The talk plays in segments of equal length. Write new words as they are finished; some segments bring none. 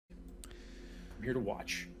I'm here to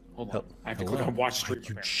watch. Hold on. I have to click on watch stream.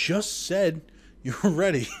 You just said you were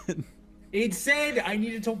ready. It said I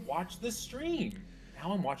needed to watch the stream.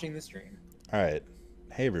 Now I'm watching the stream. All right.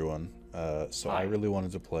 Hey, everyone. So Hi. I really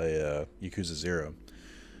wanted to play Yakuza 0.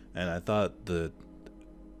 And I thought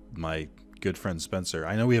my good friend Spencer,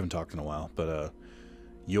 I know we haven't talked in a while, but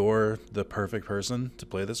you're the perfect person to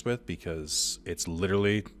play this with because it's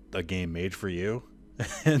literally a game made for you.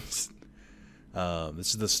 And this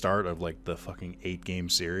is the start of like the fucking 8-game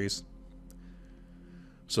series.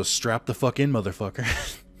 So strap the fuck in, motherfucker.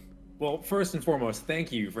 Well, first and foremost,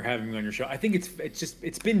 thank you for having me on your show. I think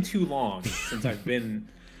it's been too long since I've been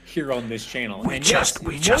here on this channel. We just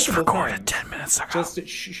recorded 10 minutes ago. Just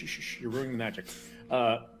shh, you're ruining the magic.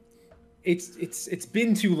 It's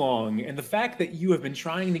been too long, and the fact that you have been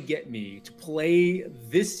trying to get me to play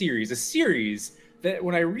this series, a series that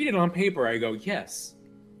when I read it on paper, I go, yes,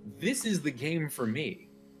 this is the game for me,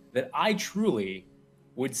 that I truly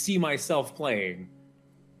would see myself playing.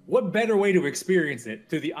 What better way to experience it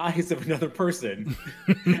through the eyes of another person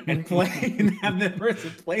and play and have that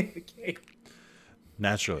person play the game?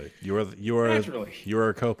 Naturally, you are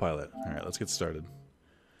a co-pilot. All right, let's get started.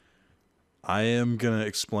 I am gonna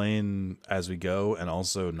explain as we go, and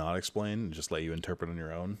also not explain, and just let you interpret on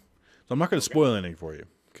your own. So I'm not gonna spoil anything for you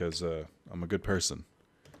because I'm a good person.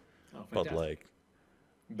 Oh, but like,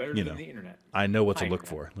 better than the internet. I know what to look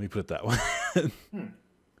for. Let me put it that way.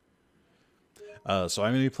 So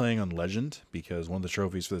I'm going to be playing on Legend because one of the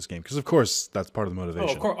trophies for this game, because of course that's part of the motivation.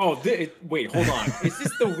 Oh, of course. Oh, wait, hold on. Is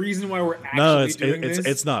this the reason why we're actually doing this?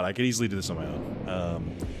 It's not. I could easily do this on my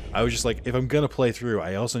own. I was just like, if I'm going to play through,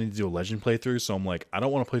 I also need to do a Legend playthrough. So I'm like, I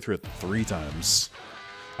don't want to play through it 3 times.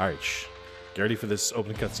 All right, get ready for this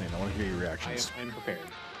opening cutscene. I want to hear your reactions. I'm prepared.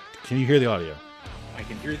 Can you hear the audio? I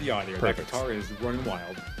can hear the audio. Perfect. That guitar is running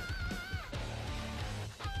wild.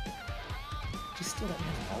 Just steal that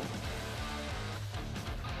man's ball.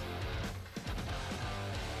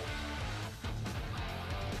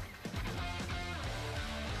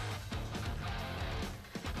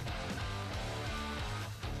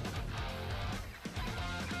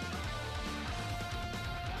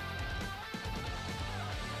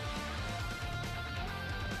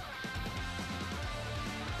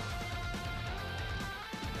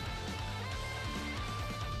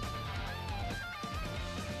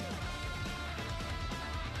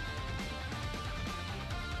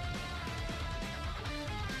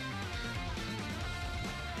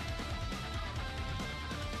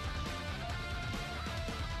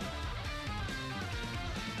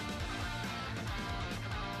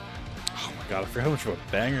 God, I forgot how much of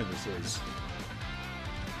a banger this is.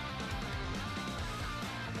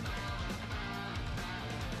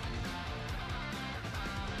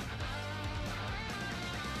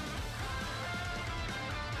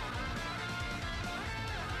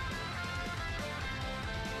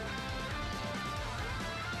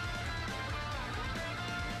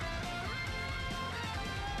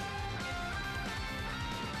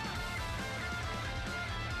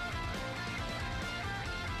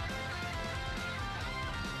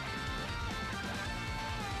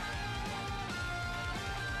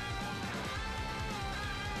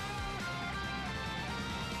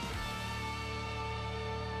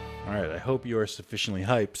 All right, I hope you are sufficiently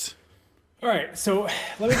hyped. All right, so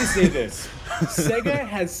let me just say this. Sega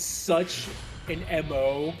has such an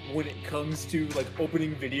MO when it comes to like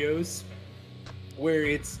opening videos where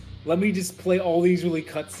it's, let me just play all these really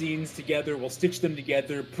cutscenes together, we'll stitch them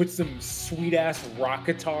together, put some sweet-ass rock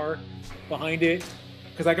guitar behind it,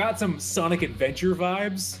 because I got some Sonic Adventure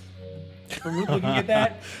vibes from looking at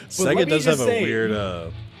that. But Sega does have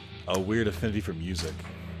a weird affinity for music.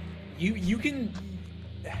 You can...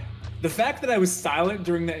 The fact that I was silent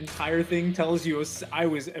during that entire thing tells you I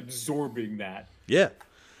was absorbing that. Yeah.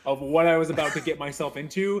 Of what I was about to get myself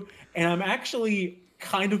into. And I'm actually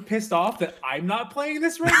kind of pissed off that I'm not playing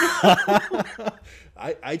this right now.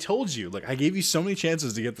 I told you. Like, I gave you so many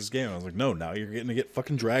chances to get this game. I was like, no, now you're going to get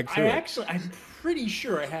fucking dragged through it. I'm pretty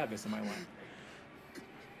sure I have this in my life.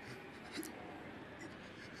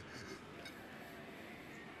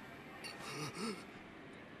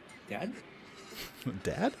 Dad?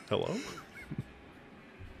 Dad? Hello?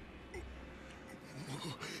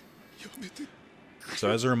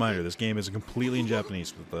 So as a reminder, this game is completely in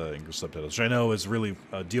Japanese with English subtitles, which I know is really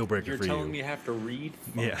a deal breaker for you. You're telling me I have to read?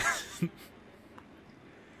 Yeah.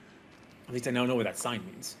 At least I now know what that sign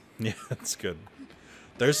means. Yeah, that's good.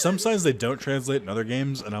 There's some signs they don't translate in other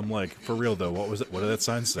games, and I'm like, for real though, what was it? What did that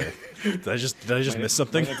sign say? Did I just miss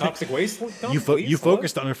something? Toxic waste. You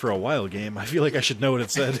focused on it for a while, game. I feel like I should know what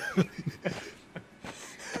it said.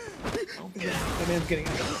 That man's getting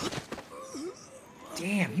out.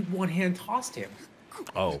 Damn, he one-hand tossed him.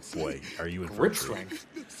 Oh boy, are you in for a Grip treat. strength.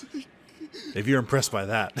 If you're impressed by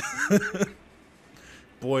that,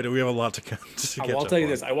 boy, do we have a lot to catch I'll up tell you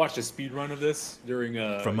on. this. I watched a speed run of this during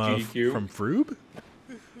From GDQ. from Froob,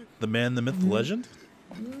 the man, the myth, the legend.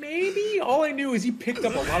 Maybe all I knew is he picked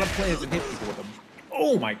up a lot of plants and hit people with them.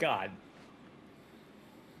 Oh my god,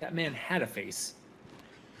 that man had a face.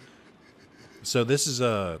 So this is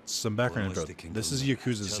some background info. This is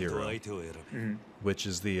Yakuza 0, which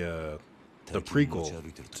is the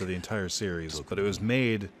prequel to the entire series, but it was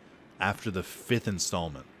made after the 5th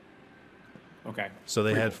installment. Okay. So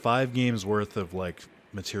they had 5 games worth of like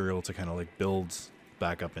material to kind of like build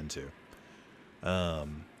back up into.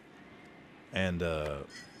 And I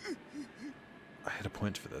had a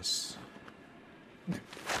point for this.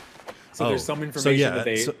 So there's some information that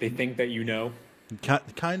they think that you know.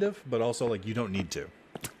 Kind of, but also like you don't need to.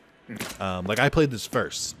 Like I played this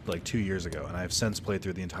first like 2 years ago, and I've since played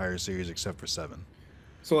through the entire series except for 7.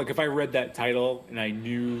 So like if I read that title and I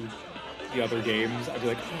knew the other games, I'd be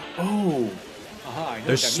like, oh, aha, I know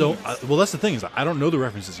There's what that means. well, that's the thing is I don't know the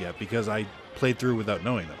references yet because I played through without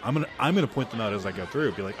knowing them. I'm gonna point them out as I go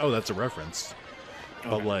through. Be like, oh, that's a reference.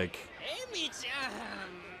 But like,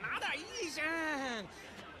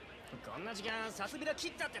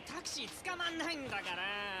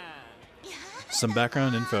 some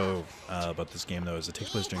background info about this game though is it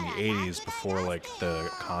takes place during the 80s before like the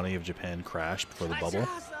economy of Japan crashed before the bubble.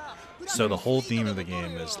 So the whole theme of the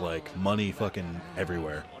game is like money fucking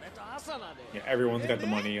everywhere. Yeah, everyone's got the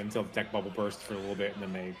money until the tech bubble bursts for a little bit, and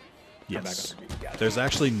then they come back Yes. up. Yeah. There's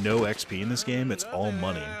actually no XP in this game. It's all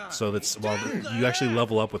money. So that's you actually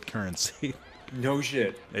level up with currency. No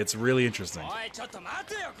shit. It's really interesting. I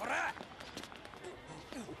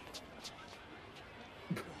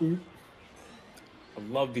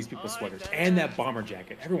love these people's sweaters and that bomber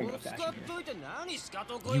jacket. Everyone got fashion here.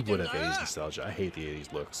 You would have 80s nostalgia. I hate the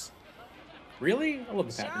 80s looks. Really? I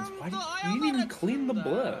love the patterns. Why you didn't even clean the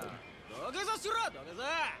blood?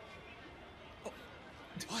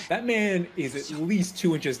 That man is at least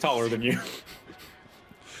 2 inches taller than you.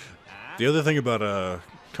 The other thing about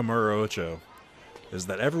Kamura Ocho is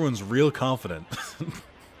that everyone's real confident.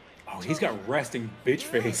 Oh, he's got resting bitch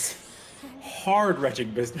face. Hard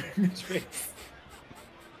retching bitch face.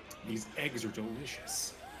 These eggs are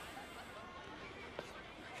delicious.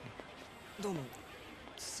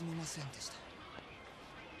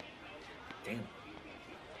 Damn.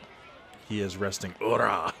 He is resting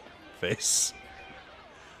ora face.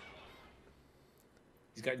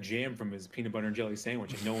 He's got jam from his peanut butter and jelly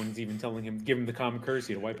sandwich, and no one's even telling him, give him the common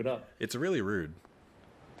courtesy to wipe it up. It's really rude.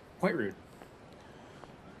 Quite rude.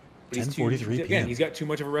 But 10:43 p.m. Again, he's got too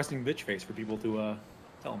much of a resting bitch face for people to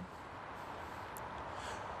tell him.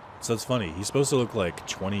 So it's funny. He's supposed to look like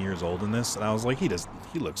 20 years old in this, and I was like, he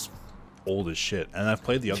looks old as shit. And I've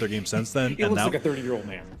played the other game since then. He and looks now, like a 30-year-old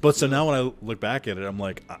man. But so now when I look back at it, I'm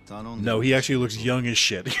like, no, he actually looks young as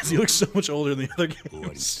shit because he looks so much older than the other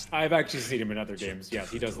games. I've actually seen him in other games.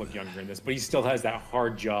 Yes, he does look younger in this, but he still has that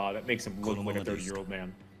hard jaw that makes him look like a 30-year-old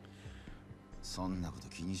man.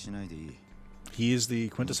 He is the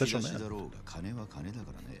quintessential man.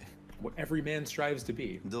 What every man strives to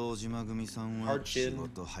be. Hard chin,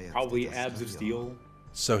 probably abs of steel.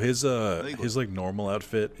 So his like normal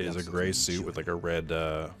outfit is a gray suit with like a red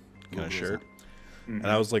kind of shirt. And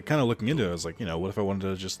I was like kind of looking into it. I was like, you know, what if I wanted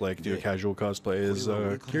to just like do a casual cosplay as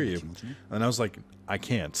Kiryu? And I was like, I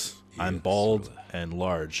can't. I'm bald and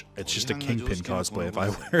large. It's just a Kingpin cosplay if I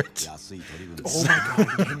wear it. Oh my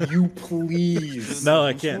god, can you please? No,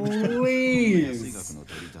 I can't. Please.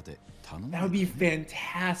 That would be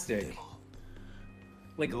fantastic.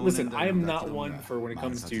 Like, listen, I am not one for when it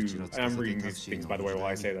comes to. And I'm reading these things, by the way, while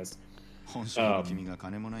I say this.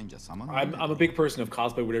 I'm a big person of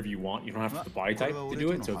cosplay whatever you want. You don't have to the body type to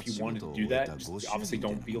do it. So if you wanted to do that, just obviously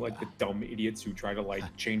don't be like the dumb idiots who try to like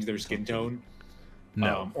change their skin tone.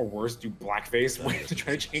 No. Or worse, do blackface to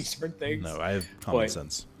try to change certain things. No, I have common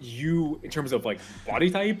sense. You, in terms of like body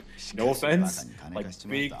type, no offense, like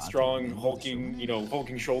big, strong, hulking,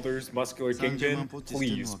 hulking shoulders, muscular Kingpin,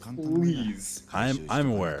 please. I'm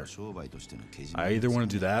aware. I either want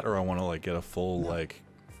to do that or I want to like get a full like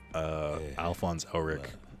Alphonse Elric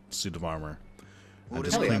suit of armor. And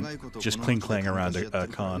just cling clang around a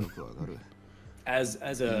con. As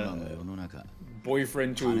a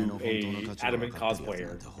boyfriend to a adamant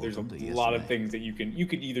cosplayer, there's a lot of things that you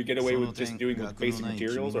could either get away with just doing with basic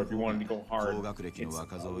materials, or if you wanted to go hard,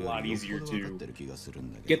 it's a lot easier to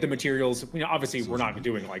get the materials. Obviously we're not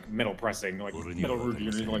doing like metal pressing, like metal ruby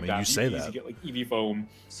or anything like that. You say that. You get like EV foam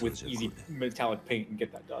with easy metallic paint and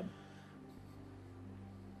get that done.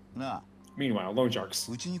 Meanwhile, loan sharks.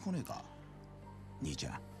 うちに来ねえか兄ち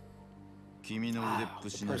ゃん The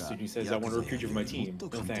person who says I want to recruit you for my team. No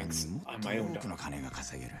thanks. I'm my own dog.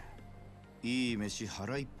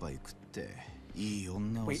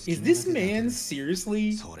 Wait, is this man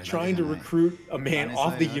seriously trying to recruit a man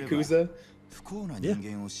off the Yakuza? Yeah.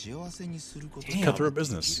 Damn. Cutthroat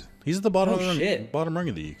business. He's at the bottom shit. bottom rung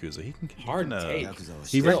of the Yakuza. He can Hard take.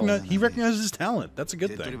 he recognizes his talent. That's a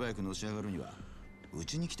good thing.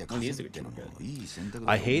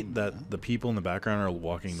 I hate that the people in the background are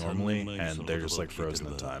walking normally and they're just like frozen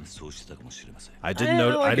in time. I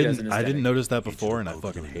didn't notice that before and I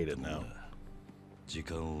fucking hate it now. He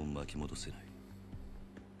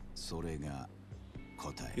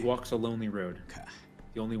walks a lonely road.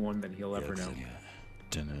 The only one that he'll ever know.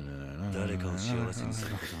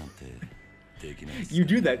 You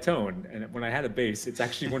do that tone, and when I had a bass, it's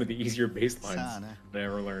actually one of the easier bass lines that I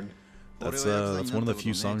ever learned. That's one of the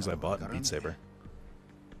few songs I bought in Beat Saber.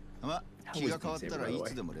 How was Beat Saber, by the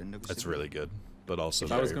way? It's really good, but also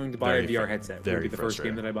if I was going to buy a VR headset, would it be the first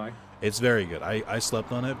game that I buy? It's very good. I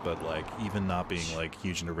slept on it, but like even not being like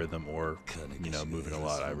huge into rhythm or moving a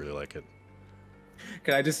lot, I really like it.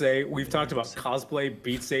 Can I just say, we've talked about cosplay,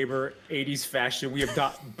 Beat Saber, 80s fashion. We have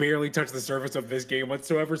not barely touched the surface of this game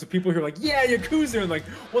whatsoever. So people here are like, yeah, Yakuza, and like,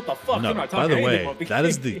 what the fuck? No, I'm not by talking the way, about the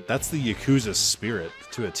that's game. the Yakuza spirit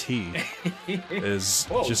to a T. Is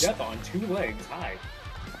Whoa, just death on 2 legs. Hi.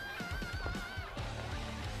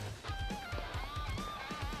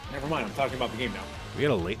 Never mind, I'm talking about the game now. We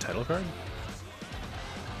got a late title card?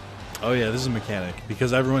 Oh yeah, this is a mechanic.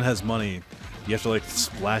 Because everyone has money, you have to like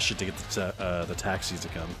splash it to get the taxis to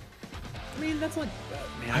come. I mean, that's like,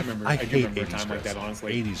 man, I do hate remember a 80s time like dresses. that,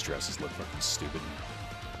 honestly. 80s dresses look fucking stupid.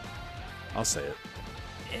 I'll say it.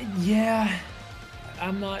 Yeah,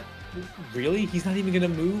 I'm not, really? He's not even gonna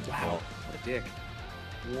move? Wow, what a dick.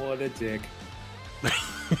 What a dick.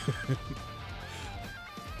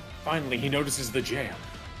 Finally, he notices the jam.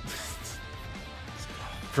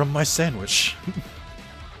 From my sandwich.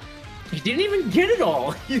 He didn't even get it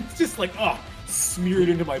all. He's just like, oh, smeared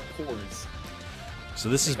into my pores. So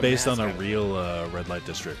this is based on a real red light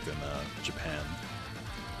district in Japan.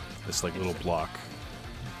 This like little block.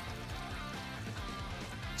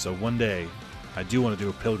 So one day, I do want to do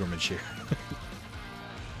a pilgrimage here.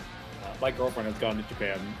 My girlfriend has gone to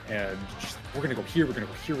Japan, and she's like, we're gonna go here, we're gonna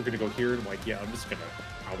go here, we're gonna go here. And I'm like, yeah, I would just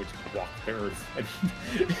walk the earth and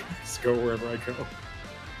just go wherever I go.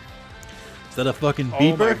 Is that a fucking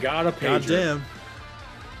beeper? Oh my god, a pager. God damn.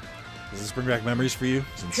 Does this bring back memories for you?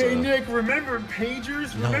 Since, hey Nick, remember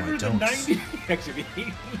pagers? No, remember I the don't. 90s? Actually, the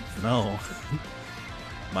 80s. No.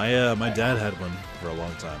 My dad had one for a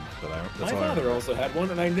long time, but that's My all I father remember. also had one,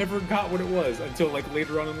 and I never got what it was until like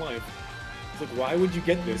later on in life. It's like, why would you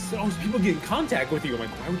get this? Oh, people get in contact with you. I'm like,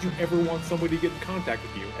 why would you ever want somebody to get in contact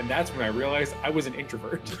with you? And that's when I realized I was an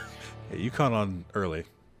introvert. Yeah, you caught on early.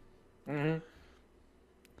 Mm-hmm.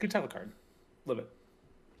 Good title card. Love it.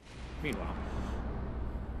 Meanwhile.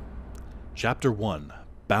 Chapter 1.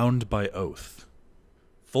 Bound by Oath.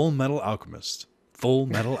 Full Metal Alchemist. Full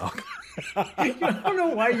Metal Alchemist. I don't know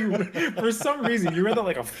why you, for some reason, you read that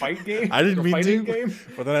like a fight game. I didn't like mean to, game.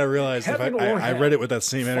 but then I realized if Heaven or I hell. read it with that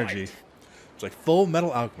same Fight. energy. It's like Full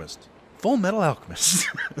Metal Alchemist. Full Metal Alchemist.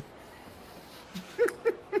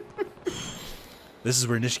 This is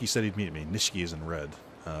where Nishiki said he'd meet me. Nishiki is in red.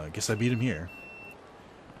 Guess I beat him here.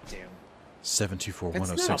 Damn.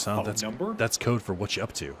 724106. That's not a That's phone number. that's code for what you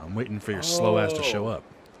up to. I'm waiting for your slow ass to show up.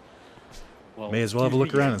 Well, May as well have a look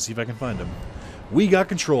excuse me. around and see if I can find him. We got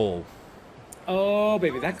control. Oh,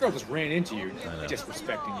 baby, that girl just ran into you,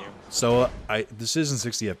 disrespecting you. So this is in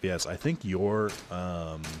 60 FPS. I think your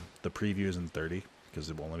the preview is in 30 because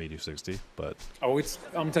it won't let me do 60. But Oh, I'm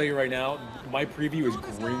gonna tell you right now, my preview is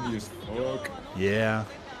grainy as fuck. yeah,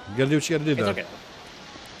 you gotta do what you gotta do It's though. okay.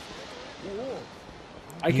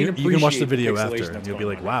 I can You appreciate can watch the the video pixelation after, and that's you'll be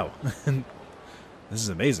going like, on. "Wow, this is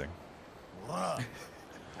amazing."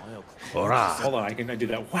 Ora. Hold on, I do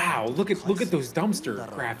that. Wow, look at those dumpster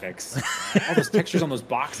graphics. All those textures on those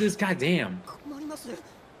boxes. God damn.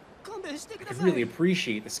 I really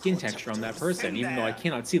appreciate the skin texture on that person, even though I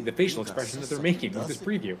cannot see the facial expression that they're making with this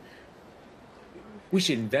preview. We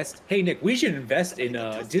should invest. Hey Nick, we should invest in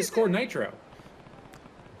Discord Nitro.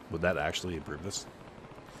 Would that actually improve this?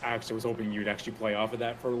 I actually was hoping you'd actually play off of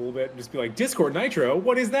that for a little bit and just be like, Discord Nitro,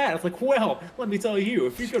 what is that? It's like, well, let me tell you,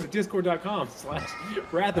 if you go to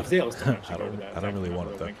discord.com/Wrath of Zales, I don't really want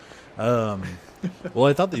it though. Well,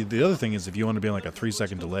 I thought the other thing is if you want to be on like a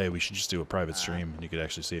 3-second delay, we should just do a private stream and you could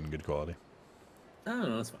actually see it in good quality. Oh,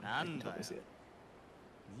 no, that's fine. I can totally see it.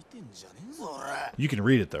 You can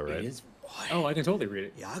read it though, It right? is. Oh, I can totally read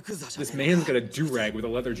it. ヤクザじゃ This ねえ man's got a do-rag with a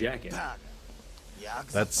leather jacket. ヤ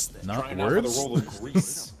クザ That's not Trying out for the words. role of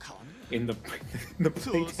Grease in the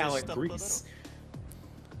play talent Grease.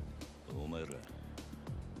 お前ら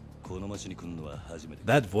この町に来るのは初めて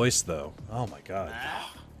That voice though. Oh my god.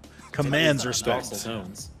 Commands Docile respect.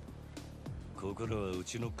 tones. ここらはう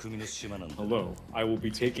ちの組の島なんだ Hello, I will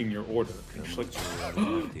be taking your order. And she's like,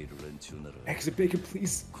 慣れている連中なら exit bacon,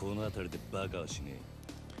 please. この辺りでバカはしね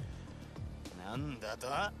なんだと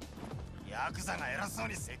ヤクザが偉そう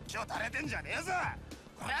に説教垂れてんじゃねえぞ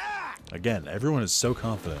こら Again, everyone is so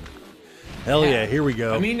confident. Hell yeah, here we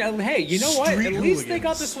go. I mean, hey, you know what? Street At least they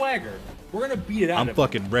got the hooligans. swagger. We're gonna beat it out I'm of them.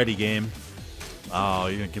 fucking ready, game. Oh,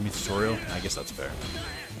 you're gonna give me a tutorial? I guess that's fair.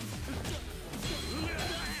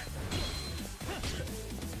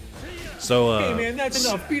 So, Hey man, that's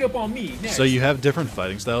enough. Beat up on me. Next. so you have different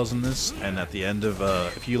fighting styles in this, and at the end of,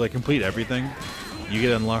 if you like complete everything, you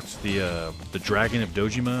get unlocked the Dragon of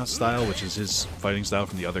Dojima style, which is his fighting style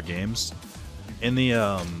from the other games. In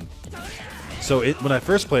the so when I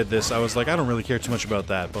first played this, I was like, I don't really care too much about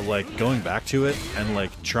that, but like going back to it and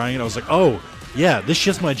like trying it, I was like, oh yeah, this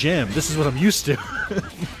shit's my jam. This is what I'm used to.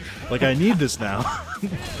 Like I need this now.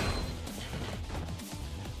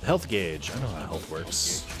 Health gauge. I know how health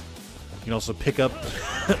works. You can also pick up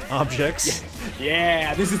objects.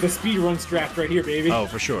 Yeah, this is the speedrun strat right here, baby. Oh,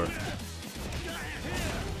 for sure.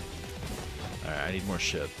 Alright, I need more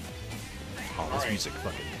shit. Oh, this Alright. music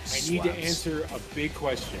fucking I need to slaps. answer a big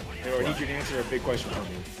question. Or I need you to answer a big question for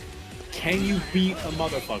me. Can you beat a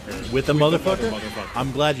motherfucker With a another motherfucker? motherfucker?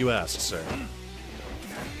 I'm glad you asked, sir.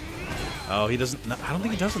 Oh, he doesn't. No, I don't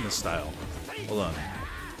think he does in this style. Hold on.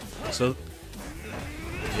 So,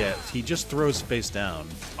 yeah, he just throws face down.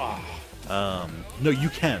 No, you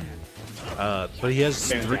can. But he has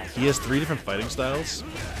three different fighting styles.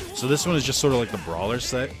 So this one is just sort of like the brawler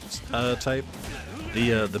type.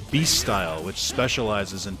 The beast style, which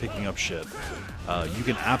specializes in picking up shit. You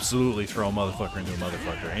can absolutely throw a motherfucker into a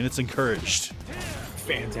motherfucker, and it's encouraged.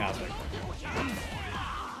 Fantastic.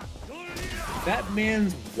 That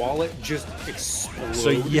man's wallet just exploded. So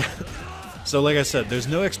yeah, so like I said, there's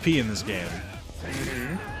no XP in this game,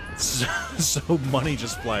 so money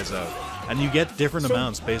just flies out, and you get different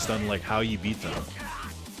amounts based on like how you beat them.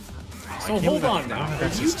 So hold on now. Are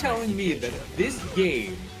you telling me that this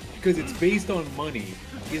game, because it's based on money,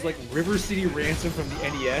 is like River City Ransom from the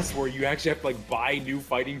NES, where you actually have to like buy new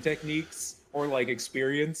fighting techniques or like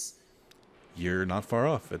experience? You're not far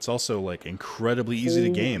off. It's also like incredibly easy to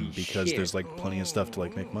game Holy because shit. there's like plenty of stuff to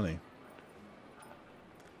like make money.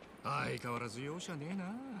 相変わらず容赦ねえな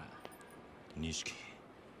錦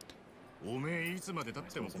おめえいつまでたっ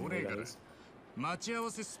ても来ねえから待ち合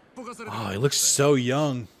わせすっぽかされて Oh, he looks so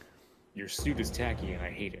young. Your suit is tacky and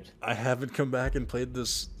I hate it. I haven't come back and played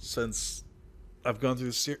this since I've gone through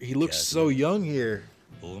the series. He looks so young here.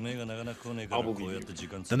 おめえがなかなか来ねえからこうやって時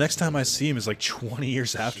間 The next time I see him is like 20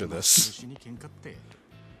 years after this. しに喧嘩って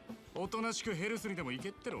おとなしくヘルスにでも行け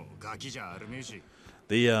ってろガキじゃあるめえし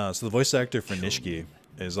So the voice actor for Nishiki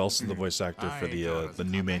is also the voice actor for the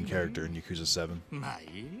new main character in Yakuza 7. まあ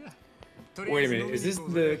いいや Wait a minute, is this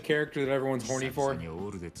the character that everyone's horny for? I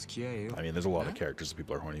I mean, there's a lot of characters that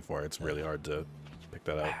people are horny for. It's really hard to pick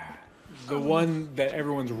that out. The one that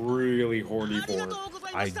everyone's really horny for.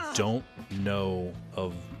 I don't know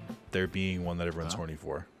of there being one that everyone's horny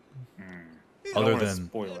for. I don't wanna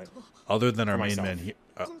spoil it. Other than our For main myself.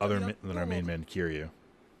 man, than our main man Kiryu.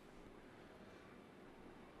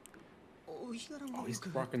 Oh, he's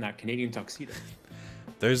rocking that Canadian tuxedo.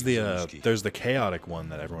 There's the chaotic one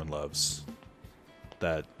that everyone loves.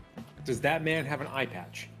 That Does that man have an eye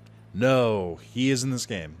patch? no, he is in this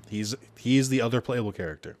game. He's the other playable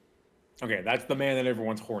character. Okay, that's the man that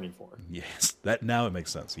everyone's horny for. Yes, that now it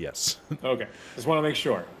makes sense. Yes. Okay, just want to make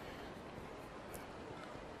sure.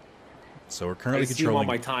 So we're I currently see him on controlling.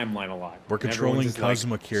 my timeline a lot. We're And everyone's controlling just like,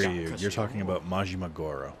 Kazuma Kiryu. You're talking about Majima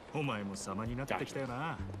Goro, お前も様になってきたよ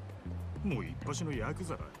なもう一発のヤク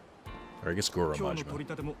ザだ or I guess Goro 今日の Majima. 取り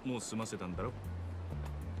立てももう済ませたんだろ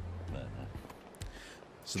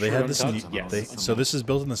So they had this. Untouched? Yes. So this is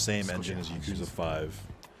built in the same engine as Yakuza 5,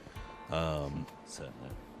 さあな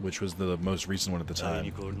which was the most recent one at the time.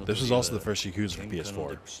 This was also the first Yakuza for 喧嘩の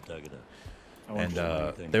PS4, 歴史だけだ and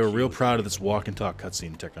they were real proud of this walk and talk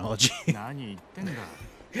cutscene technology. 何言ってんだ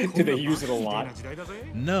Do they use it a lot?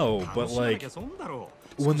 No, but like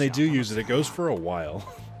when they do use it, it goes for a while.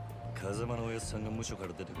 風間のおやつさんが無所から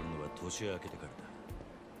出てくるのは年明けてからだ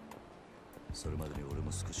それまでに俺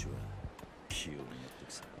も少しは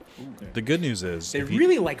The good news is They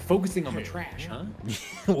really like focusing on the trash, huh?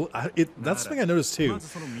 well, that's something I noticed too.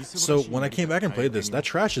 So when I came back and played this, that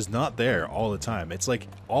trash is not there all the time. It's like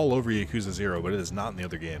all over Yakuza 0, but it is not in the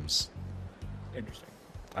other games. Interesting.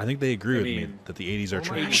 I think they agree with me that the 80s are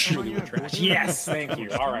trash. Truly were trash. Yes, thank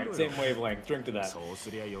you. All right, same wavelength. Drink to that. Oh,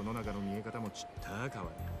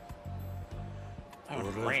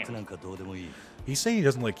 Grant. He's saying he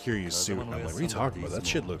doesn't like Kiryu's suit. And I'm like, what are you talking about? That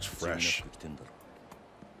shit looks fresh.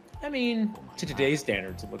 I mean, to today's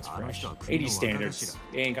standards, it looks fresh. 80s standards,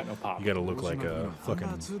 it ain't got no pop. You gotta look like a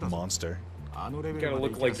fucking monster. You gotta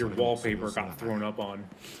look like your wallpaper got thrown up on.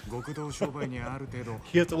 You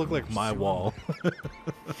have to look like my wall. I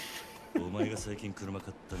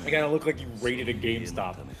gotta look like you raided a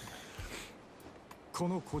GameStop.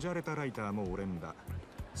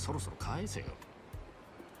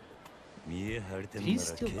 Did he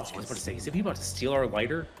steal? Oh, I was about to say, is he about to steal our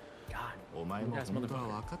lighter? God, that's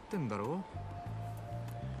motherfucker.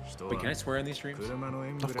 Wait, can I swear on these streams?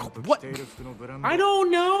 What? I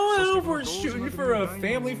don't know. I don't know if we're shooting for a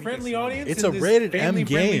family-friendly audience. It's a rated M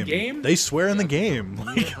game. They swear in the game.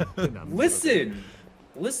 Listen,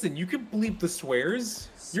 you can bleep the swears.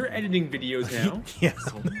 You're editing videos now. Yeah.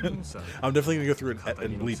 I'm definitely gonna go through and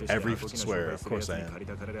bleep every swear. Of course I am.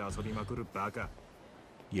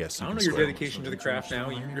 Yes, I don't know your dedication to the craft now.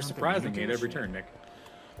 You're surprising me at every turn, Nick.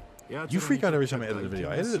 You freak out every time I edit a video.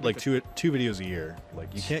 I edit like two videos a year.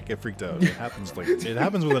 Like you can't get freaked out. It happens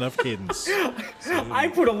with enough cadence. I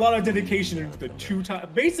put a lot of dedication into the 2 times.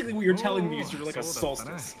 Basically, what you're telling me is you're like a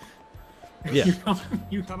solstice. Yeah.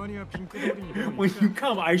 When you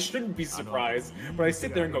come, I shouldn't be surprised, but I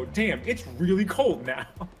sit there and go, "Damn, it's really cold now."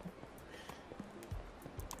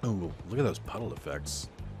 Oh, look at those puddle effects.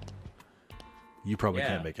 You probably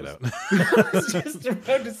can't make it out. I was just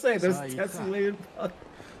about to say those tessellated puddles.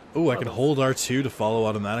 Oh, I can hold R2 to follow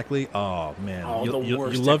automatically. Oh man, you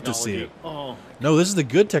love to see it. Oh. No, this is the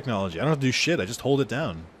good technology. I don't have to do shit. I just hold it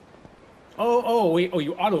down. Wait. Oh,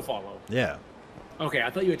 you auto follow. Yeah. Okay, I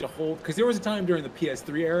thought you had to hold, because there was a time during the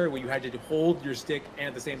PS3 era where you had to hold your stick and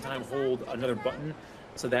at the same time hold another button,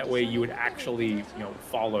 so that way you would actually,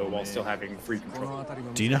 follow while still having free control.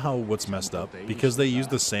 Do you know what's messed up? Because they use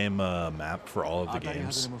the same map for all of the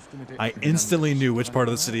games, I instantly knew which part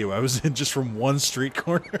of the city I was in just from one street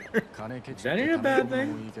corner. That ain't a bad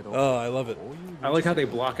thing. Oh, I love it. I like how they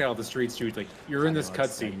block out all the streets too. It's like, you're in this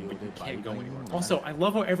cutscene, but you can't go anywhere. Also, I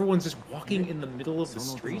love how everyone's just walking in the middle of the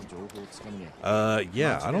street.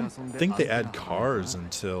 Yeah, I don't think they add cars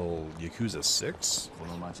until Yakuza 6.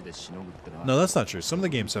 No, that's not true. Some of the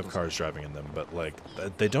games have cars driving in them, but like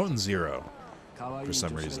they don't in 0 for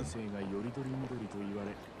some reason.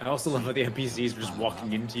 I also love how the NPCs are just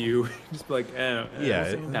walking into you, just be like,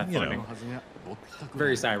 yeah, not funny.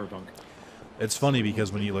 Very cyberpunk. It's funny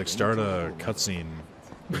because when you like start a cutscene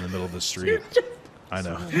in the middle of the street, I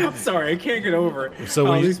know. I'm sorry, I can't get over it. So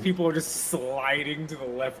all these people are just sliding to the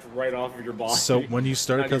left, right off of your body. So when you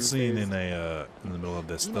start a cutscene in the middle of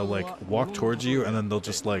this, they'll like walk towards you and then they'll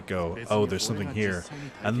just like go, "Oh, there's something here,"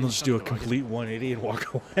 and then they'll just do a complete 180 and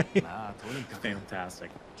walk away.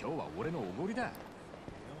 Fantastic.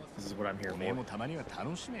 This is what I'm here for.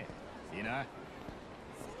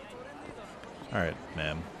 All right,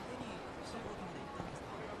 ma'am.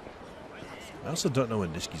 I also don't know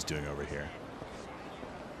what Nishiki's doing over here.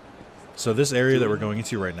 So this area that we're going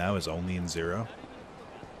into right now is only in 0.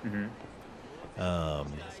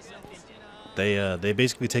 They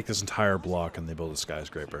basically take this entire block and they build a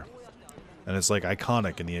skyscraper, and it's like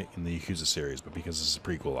iconic in the Yakuza series. But because this is a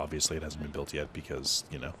prequel, obviously it hasn't been built yet because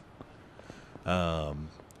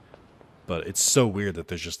But it's so weird that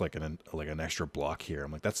there's just like an extra block here.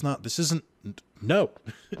 I'm like, that's not. This isn't. No,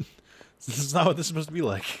 this is not what this is supposed to be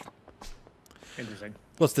like. Interesting.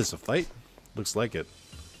 What's this? A fight? Looks like it.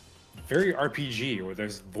 Very RPG, where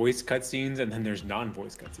there's voice cutscenes and then there's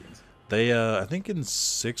non-voice cutscenes. They, I think in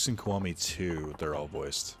 6 and Kiwami 2, they're all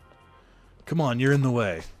voiced. Come on, you're in the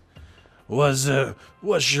way. What's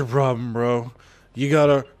your problem, bro? You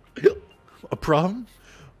got a problem?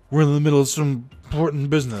 We're in the middle of some important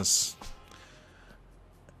business.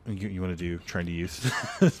 You want to do Train to Youth?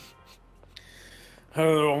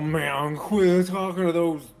 Oh man, quit talking to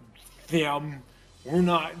those them. We're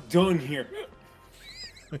not done here.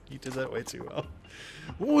 You did that way too well.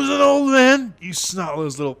 What was it, old man? You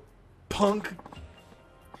snot-nosed little punk.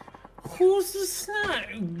 Who's the snot?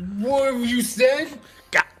 What have you said?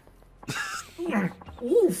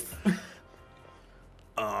 Oof.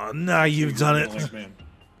 Now you've done it. Man.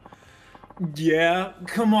 Yeah,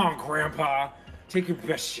 come on, Grandpa. Take your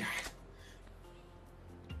best shot.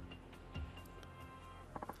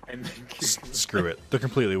 And then Screw it. They're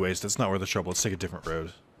completely wasted. It's not worth the trouble. Let's take a different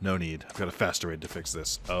road. No need. I've got a faster way to fix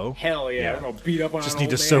this. Oh? hell yeah, I'm gonna beat up on Just an need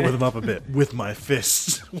to old sober man. them up a bit. With my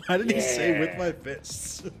fists. Why did he say with my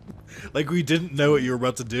fists? Like we didn't know what you were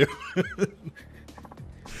about to do.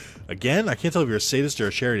 Again, I can't tell if you're a sadist or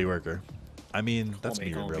a charity worker. I mean, that's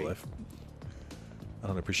me in real life. I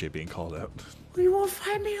don't appreciate being called out. You won't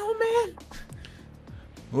fight me, old man?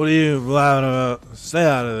 What are you loud about? Stay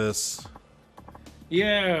out of this.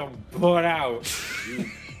 Yeah, butt out.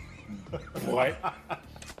 What?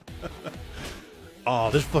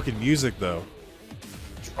 Oh, this fucking music though.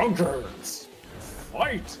 Drunkards,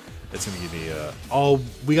 fight! It's gonna give me oh,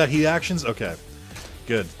 we got heat actions? Okay.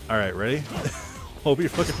 Good. Alright, ready? Hope you're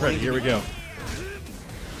fucking ready. Here we go.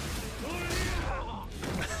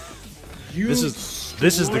 This is the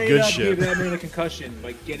straight good up shit. Give that man a concussion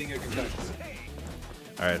by getting a concussion.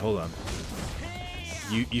 Alright, hold on.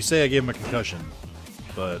 You say I gave him a concussion,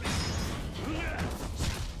 but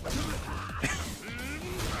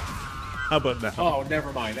how about now? Oh,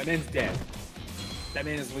 never mind. That man's dead. That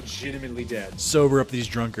man is legitimately dead. Sober up these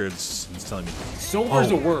drunkards. He's telling me.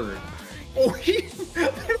 Sober's Oh. a word. Oh, he.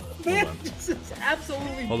 Man, on. this is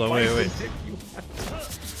absolutely. Hold on, wait.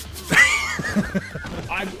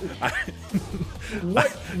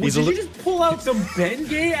 What? He's Did a you just pull out some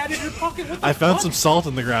Bengay out of your pocket? What the I found fuck? some salt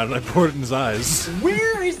in the ground and I poured it in his eyes.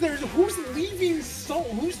 Where is there? Who's leaving salt?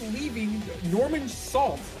 Who's leaving Norman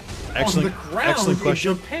salt Excellent, on the ground excellent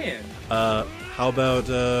question. in Japan? How about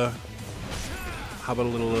a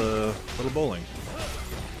little bowling?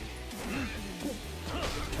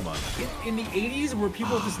 Come on. In the 80s, were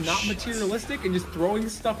people just not materialistic and just throwing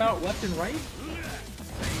stuff out left and right?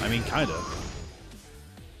 I mean, kinda.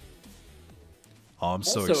 Oh, I'm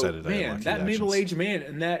so Also, excited! I man, unlocked that heat actions. middle-aged man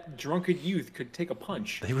and that drunken youth could take a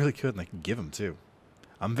punch. They really could, and I can give them too.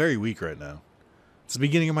 I'm very weak right now. It's the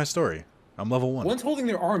beginning of my story. I'm level 1. One's holding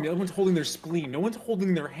their arm, the other one's holding their spleen. No one's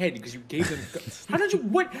holding their head because you gave them. How did you?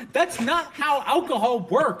 What? That's not how alcohol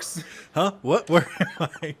works. Huh? What? Where am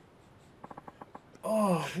I?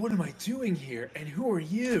 Oh, what am I doing here? And who are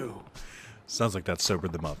you? Sounds like that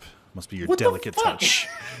sobered them up. Must be your What the delicate fuck? touch.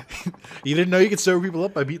 You didn't know you could sober people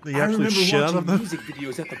up by beating the I absolute remember shit out watching of them? music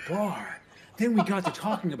videos at the bar. Then we got to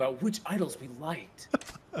talking about which idols we liked.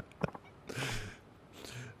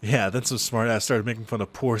 Yeah, then some smart ass started making fun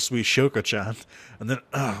of poor sweet Shoko-chan. And then,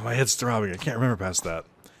 my head's throbbing. I can't remember past that.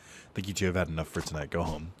 Think you two have had enough for tonight. Go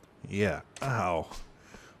home. Yeah. Ow.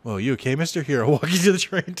 Well, you okay, mister? Here, I'll walk you to the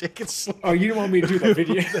train. Take it slow. Oh, you didn't want me to do that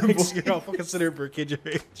video. Thanks. You're all fucking considered for a kid your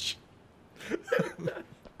age.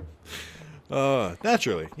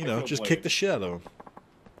 Naturally, you know, feel just blamed. kick the shit out of him.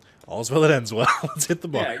 All's well that ends well. Let's hit the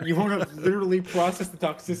bar. Yeah, you want to literally process the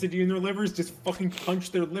toxicity in their livers? Just fucking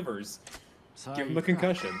punch their livers. Give them a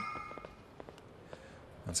concussion.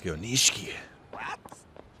 Let's go, Nishiki.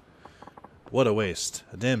 What a waste.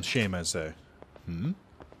 A damn shame, I say. Hmm?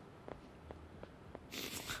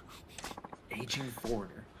 Aging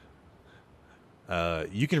foreigner.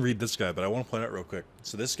 You can read this guy, but I want to point out real quick.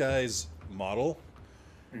 So this guy's model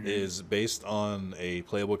is based on a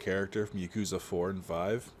playable character from Yakuza 4 and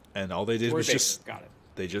 5, and all they did was just got it.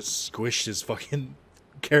 they just squished his fucking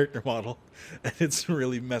character model, and it's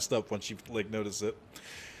really messed up once you like notice it.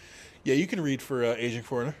 Yeah, you can read for Aging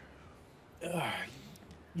Foreigner.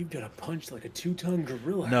 You've got a punch like a two-ton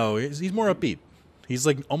gorilla. No, he's more upbeat. He's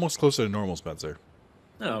like almost closer to normal Spencer.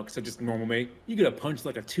 No, so just normal mate. You got a punch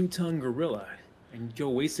like a two-ton gorilla, and go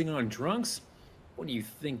wasting on drunks? What do you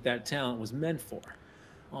think that talent was meant for?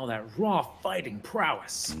 All that raw fighting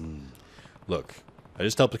prowess. Look, I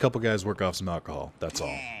just helped a couple guys work off some alcohol. That's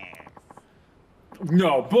all.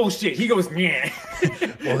 No, bullshit. He goes, yeah.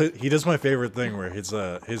 Well, he does my favorite thing where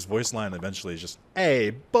his voice line eventually is just,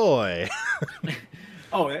 "Hey, boy."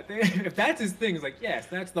 Oh, if that's his thing, it's like, yes,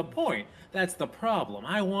 that's the point. That's the problem.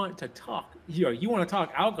 I want to talk. You want to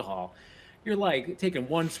talk alcohol. You're like taking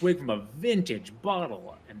one swig from a vintage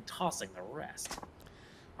bottle and tossing the rest.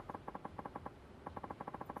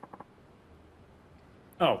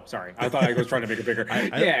 Oh, sorry. I thought I was trying to make it bigger.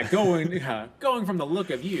 Yeah, going from the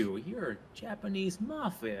look of you, you're Japanese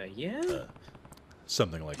mafia, yeah?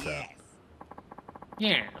 Something like that.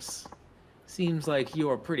 Yes. Seems like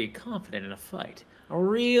you're pretty confident in a fight. A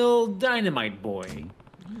real dynamite boy.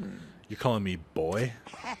 You're calling me boy?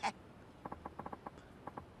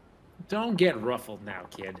 Don't get ruffled now,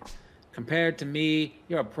 kid. Compared to me,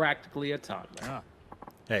 you're practically a toddler.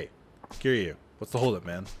 Hey, Kiryu, what's the holdup,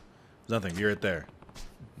 man? Nothing. You're right there.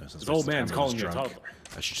 No, since This old the man's timer calling was you a drunk, toddler.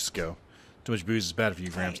 I should just go. Too much booze is bad for you,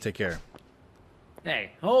 Gramps. Take care.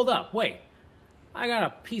 Hey, hold up, wait. I got a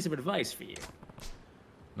piece of advice for you.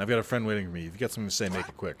 And I've got a friend waiting for me. If you got something to say, make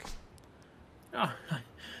it quick. Oh,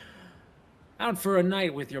 out for a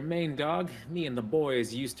night with your main dog. Me and the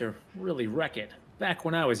boys used to really wreck it. Back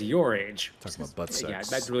when I was your age. Talking about butt sex. Yeah,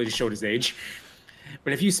 that really just showed his age.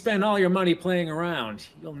 But if you spend all your money playing around,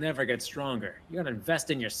 you'll never get stronger. You gotta invest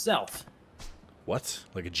in yourself. What?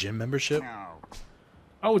 Like a gym membership?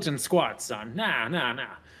 Oats and squats, son. Nah.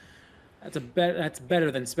 That's better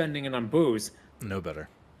than spending it on booze. No better.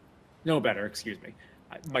 No better, excuse me.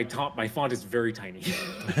 My font is very tiny.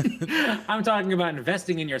 I'm talking about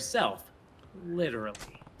investing in yourself. Literally.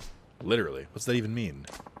 Literally? What's that even mean?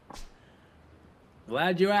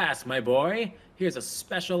 Glad you asked, my boy. Here's a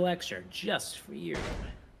special lecture just for you.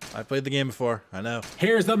 I played the game before. I know.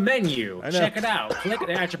 Here's the menu. I know. Check it out. Click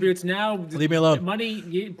the attributes now. Leave me alone.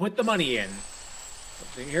 Money. Put the money in.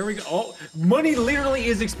 Here we go. Oh, money literally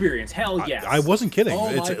is experience. Hell yes. I wasn't kidding. Oh,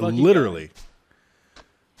 It's my fucking literally. God.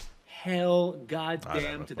 Hell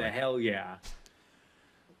goddamn to the hell yeah.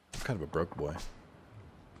 I'm kind of a broke boy.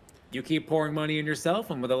 You keep pouring money in yourself,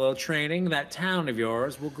 and with a little training, that town of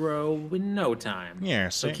yours will grow in no time. Yeah,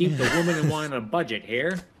 so keep the woman and wine on a budget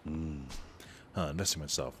here. Investing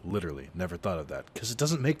myself. Literally. Never thought of that. Because it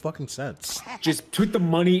doesn't make fucking sense. Just put the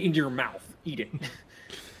money into your mouth. Eat it.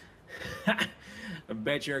 I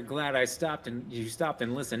bet you're glad you stopped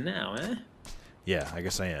and listened now, eh? Yeah, I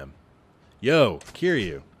guess I am. Yo,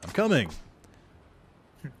 Kiryu, I'm coming.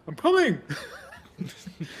 I'm coming!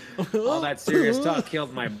 All that serious talk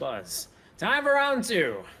killed my buzz. Time for round 2.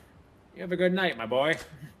 You have a good night, my boy.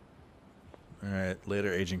 Alright,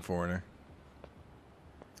 later, aging foreigner.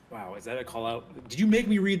 Wow, is that a call out? Did you make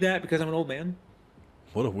me read that because I'm an old man?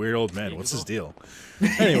 What a weird old man. What's his deal?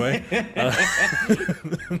 Anyway.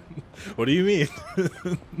 What do you mean?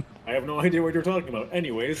 I have no idea what you're talking about.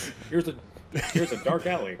 Anyways, here's a dark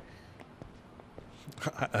alley.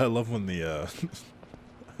 I love when the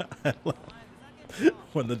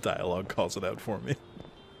when the dialogue calls it out for me.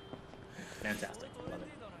 Fantastic. Love it.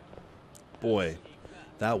 Boy,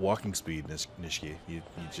 that walking speed, Nishiki, you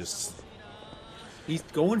just... He's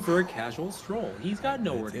going for a casual stroll. He's got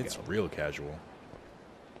nowhere to go. It's real casual.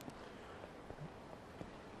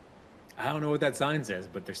 I don't know what that sign says,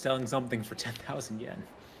 but they're selling something for 10,000 yen.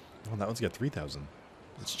 Well, that one's got 3,000.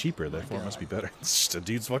 It's cheaper, therefore it must be better. It's just a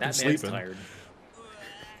dude's fucking That man's sleeping. tired.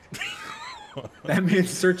 That man's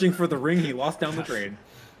searching for the ring he lost down the train.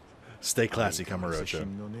 Stay classy, Kamurocho.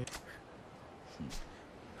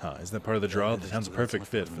 Huh, isn't that part of the draw? The town's a perfect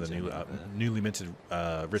fit for the newly minted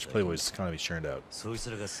rich playboys economy churned out.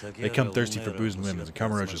 They come thirsty for booze and women, and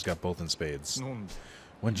Kamurocho's got both in spades.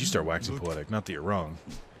 When did you start waxing poetic? Not that you're wrong.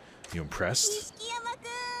 You impressed?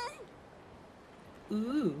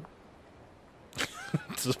 Ooh.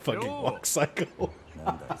 It's a fucking walk cycle.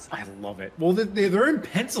 I love it. Well, they're in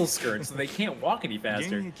pencil skirts, so they can't walk any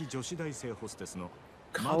faster.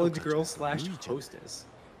 College girl / hostess.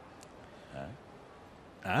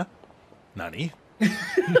 Huh? Nani?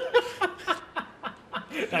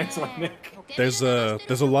 Nice one, Nick. There's a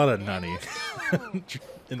lot of nani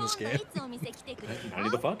in this game. Nani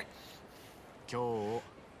the fuck?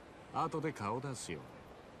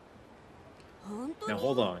 Now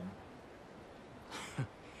hold on.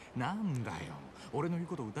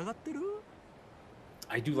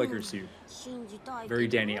 I do like her suit. Very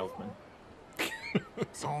Danny Elfman.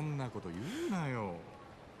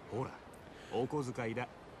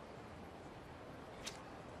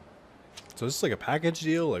 So this is like a package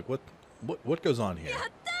deal? Like what goes on here?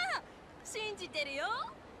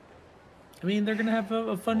 I mean, they're gonna have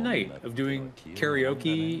a fun night of doing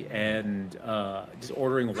karaoke and just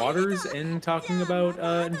ordering waters and talking about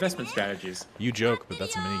investment strategies. You joke, but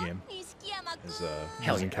that's a minigame. Is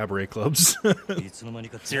using cabaret clubs.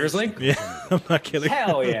 Seriously? Yeah, I'm not kidding.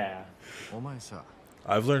 Hell yeah.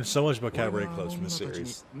 I've learned so much about cabaret clubs from this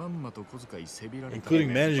series,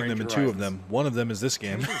 including managing them in 2 of them. One of them is this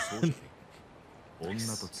game.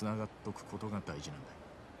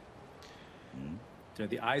 They're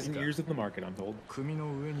the eyes and ears of the market, I'm told.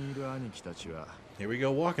 Here we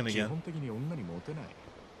go, walking again.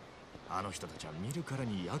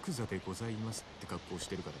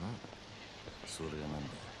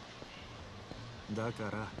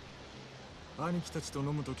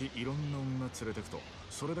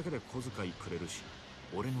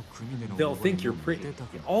 They'll think you're pretty.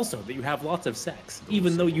 Also, that you have lots of sex,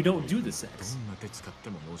 even though you don't do the sex.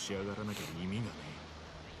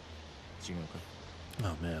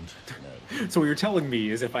 Oh man. So what you're telling me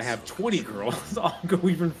is if I have 20 girls, I'll go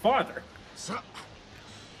even farther.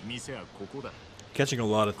 Catching a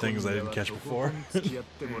lot of things I didn't catch before.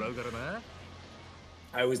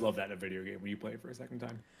 I always love that in a video game when you play it for a second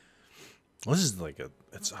time. Well, this is like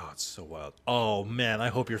it's so wild. Oh man, I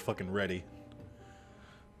hope you're fucking ready.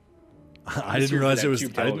 I didn't realize it was.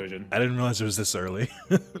 I didn't realize it was this early.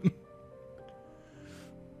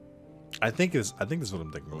 I think this is what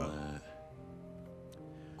I'm thinking about.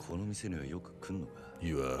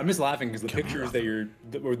 You, I'm just laughing because the pictures that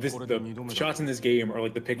the shots in this game are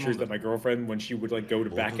like the pictures that my girlfriend, when she would like go to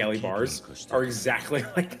back alley bars, are exactly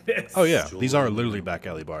like this. Oh yeah, these are literally back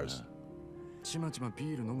alley bars. Personal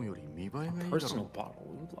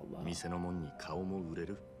bottle.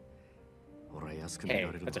 Hey,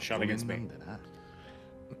 that's a shot against me.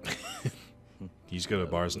 You just go to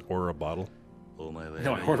bars and order a bottle.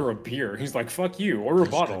 No, I order a beer. He's like, fuck you, order a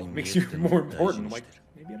bottle. Makes you more important. I'm like,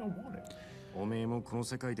 maybe I don't want it. おめえもこの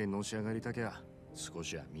世界でのし上がりたきゃ少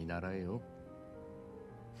しは見習えよ。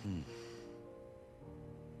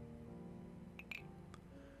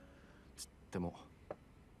でも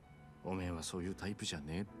おめえはそういうタイプじゃね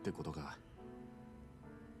えってことか。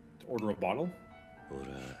Order a bottle?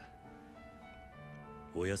 俺は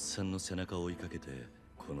おやっさんの背中を追いかけて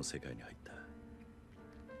この世界に入った。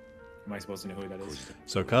 Am I supposed to know who that is?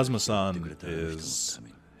 So Kazuma-san is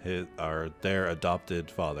their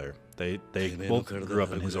adopted father. They both grew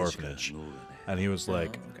up in his orphanage, and he was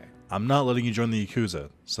like, "I'm not letting you join the Yakuza."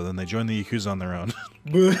 So then they joined the Yakuza on their own,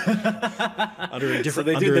 under a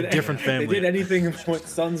different family. They did anything what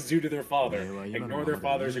sons do to their father. Ignore their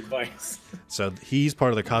father's advice. So he's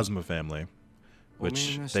part of the Kazuma family,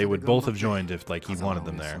 which they would both have joined if like he wanted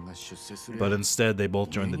them there. But instead, they both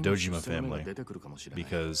joined the Dojima family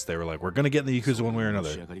because they were like, "We're gonna get in the Yakuza one way or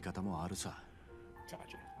another."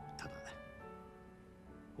 Gotcha.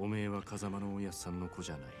 おめえは風間のおやっさんの子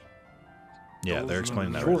じゃない。 Yeah, they're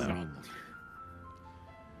explaining that right now.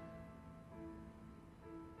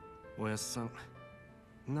 おやっさん、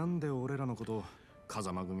なんで俺らのこと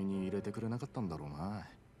風間組に入れてくれなかったんだろうな。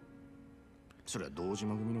それは堂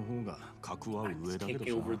島組の方が格は上だけどさ。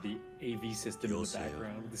 Take over the AV system in the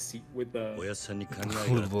background, the seat with the おやっさんに考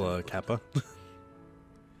え Little kappa.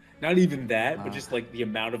 not even that, but just like the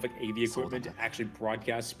amount of like AV equipment to actually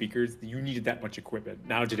broadcast speakers. You needed that much equipment.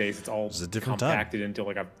 Nowadays, it's all compacted into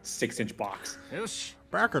like a 6-inch box. よし。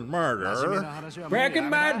 Back in murder. Back in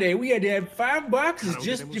my day, we had to have 5 boxes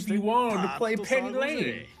just if you wanted to play Penny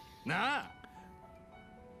Lane. なあ。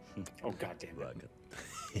 Oh god damn it!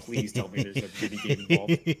 Please tell me there's a video game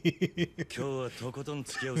involved. 今日はとことん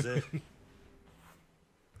付き合うぜ。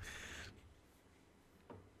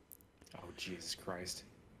 Oh Jesus Christ!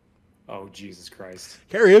 Oh Jesus Christ!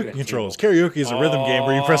 Karaoke controls. Karaoke is a rhythm game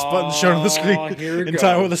where you press buttons shown on the screen here in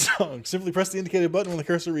time with a song. Simply press the indicated button when the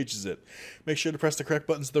cursor reaches it. Make sure to press the correct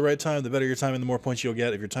buttons at the right time. The better your timing, the more points you'll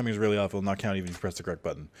get. If your timing is really off, it will not count even if you press the correct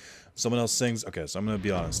button. Someone else sings. Okay, so I'm going to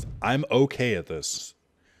be honest. I'm okay at this.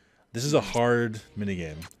 This is a hard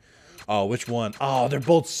minigame. Oh, which one? Oh, they're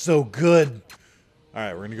both so good. All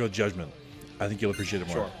right, we're going to go Judgment. I think you'll appreciate it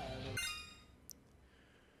more. Sure.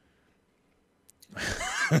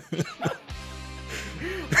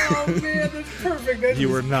 Oh man, that's perfect. That's You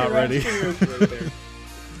were not ready. Right there.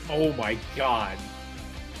 Oh my god.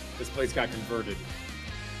 This place got converted.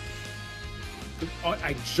 Oh,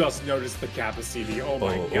 I just noticed the Kappa CD. Oh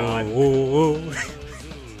my god.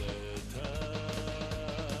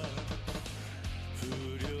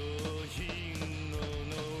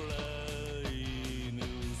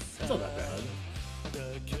 That's not that bad.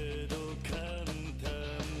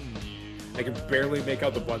 I can barely make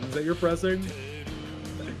out the buttons that you're pressing.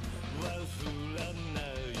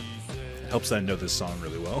 Helps that I know this song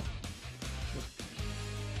really well.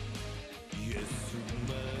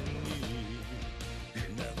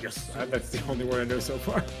 Yes, that's the only one I know so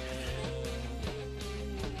far.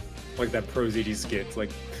 Like that Pro ZD skit, it's like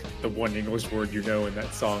the one English word you know in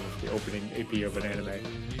that song, the opening AP of an anime.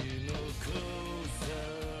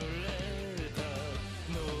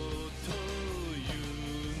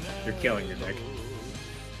 You're killing your Nick.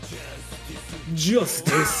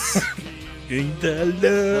 Justice! Breaking the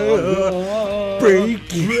law,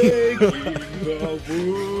 breaking the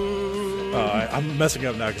rules. I'm messing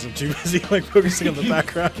up now because I'm too busy like focusing on the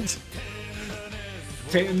background.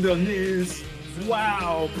 Tenderness,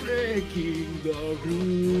 wow, breaking the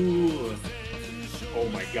rules. Oh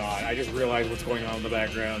my god, I just realized what's going on in the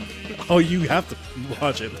background. Oh, you have to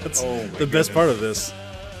watch it. That's the best part of this.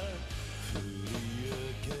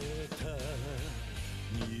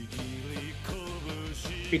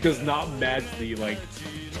 It does not match the like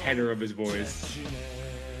tenor of his voice.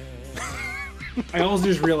 I also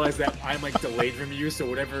just realized that I'm like delayed from you, so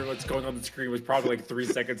what's going on the screen was probably like 3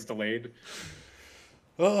 seconds delayed.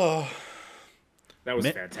 Oh, that was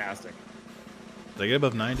fantastic. Did I get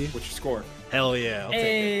above 90? What's your score? Hell yeah. I'll take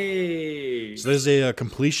Hey. it. So there's a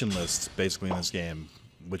completion list basically in this game,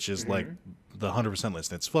 which is like the 100%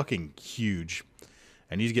 list. It's fucking huge.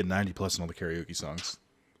 And you need to get 90 plus on all the karaoke songs.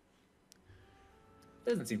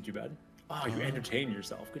 Doesn't seem too bad. Oh, you entertain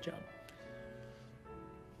yourself. Good job.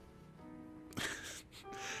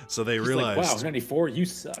 So they Just realized, like, wow, 94, you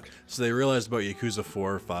suck. so they realized about Yakuza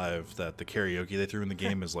 4 or 5 that the karaoke they threw in the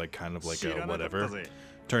game is like kind of like a whatever.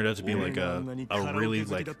 Turned out to be like a really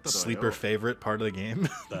like sleeper favorite part of the game.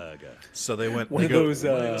 So they went One they of go,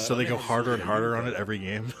 those, so they go harder and harder on it every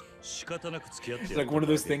game. It's like one of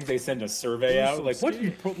those things they send a survey out, like what do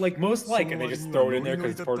you like most like, and they just throw it in there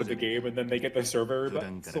because it's part of the game, and then they get the survey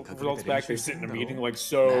results back. They sit in a meeting like,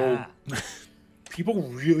 so people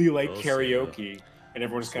really like karaoke, and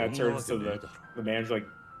everyone just kind of turns to the manager like,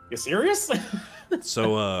 you serious?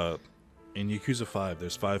 So in Yakuza 5,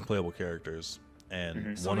 there's 5 playable characters,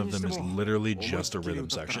 and one of them is literally just a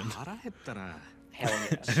rhythm section. Hell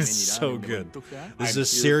yes. It's so good. This is a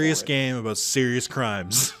serious game about serious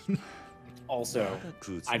crimes. Also,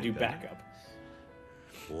 I do backup.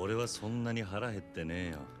 That's one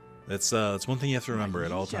thing you have to remember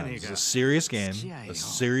at all times. It's a serious game, a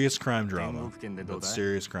serious crime drama about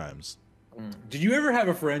serious crimes. Did you ever have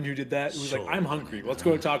a friend who did that? Who was like, I'm hungry. Let's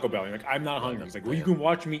go to Taco Bell. You're like, I'm not hungry. He's like, well, you can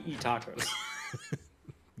watch me eat tacos.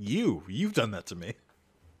 You've done that to me.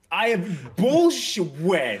 I have bullshit.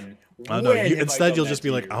 When? No, instead you'll just be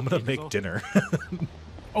like, I'm gonna make dinner.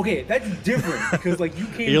 Okay, that's different because like you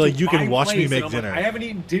came. You're like, to you can my watch me place, make and I'm dinner. like, I haven't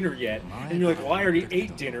eaten dinner yet, and you're like, well, I already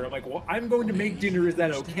ate dinner. I'm like, well, I'm going to make dinner. Is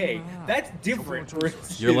that okay? That's different.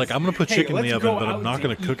 Versus, You're like, I'm gonna put chicken in the let's oven, go but I'm out not to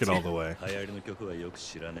gonna cook eat. it all the way.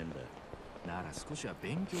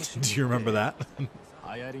 Do you remember that?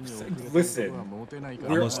 Listen,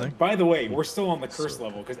 listening. by the way, we're still on the curse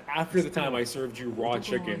level because after the time I served you raw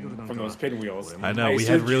chicken from those pinwheels, I know, we had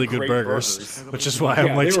served you really good great burgers, which is why I'm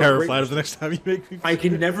Yeah, like they were terrified great. of the next time you make me. I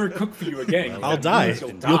can never cook for you again. 'cause I'll that die. means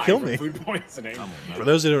You'll die kill from me. Food poisoning. For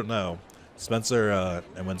those who don't know, Spencer,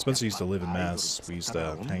 and when Spencer used to live in Mass, we used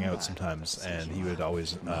to hang out sometimes, and he would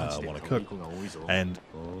always want to cook. And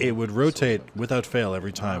it would rotate without fail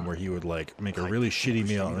every time, where he would like make a really shitty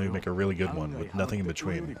meal and then he'd make a really good one with nothing in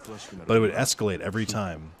between. But it would escalate every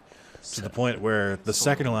time, to the point where the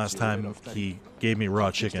second to last time he gave me raw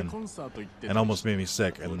chicken and almost made me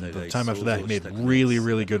sick. And the time after that, he made really,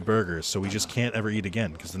 really good burgers. So we just can't ever eat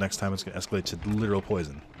again because the next time it's going to escalate to literal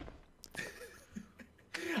poison.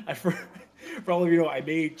 For all of you know, I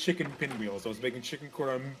made chicken pinwheels. I was making chicken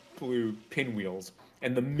cordon bleu pinwheels,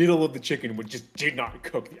 and the middle of the chicken just did not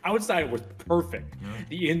cook. The outside was perfect.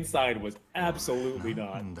 The inside was absolutely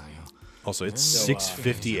not. Also, it's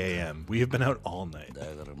 6:50 a.m. We have been out all night.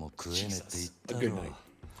 Jesus, a good night.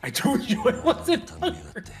 I told you I wasn't hungry.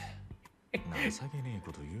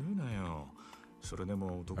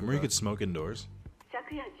 Remember you could smoke indoors?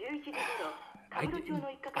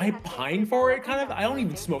 I pine for it, kind of. I don't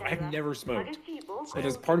even smoke. I've never smoked. But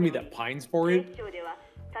there's part of me that pines for it.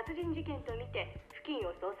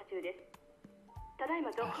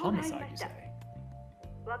 A homicide, you say?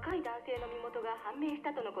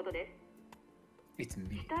 It's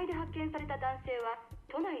me.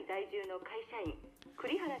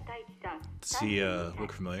 Does he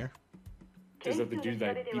look familiar? Is that the dude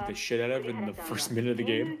that I beat the shit out of in the first minute of the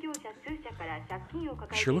game?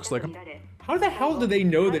 Sure looks like him. How the hell do they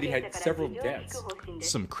know that he had several deaths?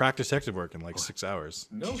 Some crack detective work in like 6 hours.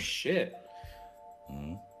 No shit.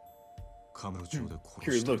 Here,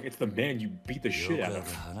 look, it's the man you beat the shit out of.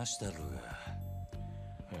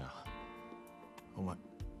 お前、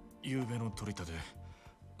昨夜の取り立て、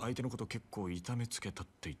相手のこと結構痛めつけたっ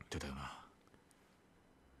て言ってたよな。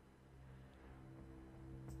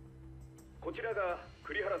こちらが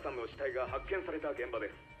栗原さんの死体が発見された現場で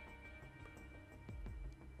す。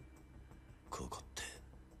ここって、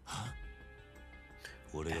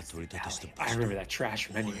俺が取り立てした場 I 所。 remember that trash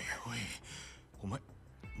from anywhere. おい、お前、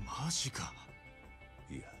マジか。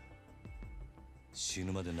いや、死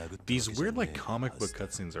ぬまで殴ったわけ These じゃね weird like え comic は book ずだ。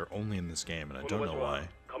 cutscenes are only in this game, and I don't know why.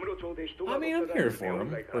 I mean, I'm here for them.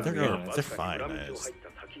 They're fine.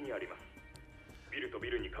 ビルとビ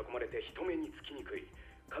ルに囲まれて人目につきにくい、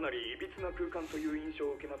かなり歪な空間という印象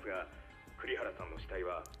を受けますが、栗原さんの死体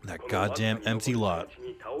は That goddamn empty lot.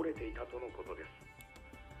 に倒れていたとのことです。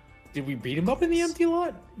 Did we beat him up in the empty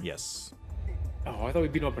lot? Yes. Oh, I thought we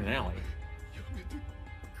beat him up in an alley.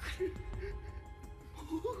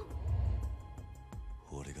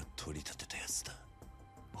 俺が取り立てたやつだ。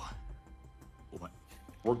お前、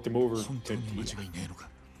 Worked him over 本当 to に間違いねえのか。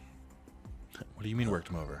 What do you mean worked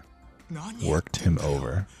him over? 何 Worked him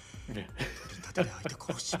over. 取り立てで相手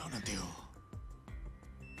殺しちまうなんてよ。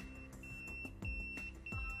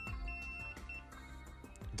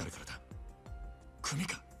誰からだ？組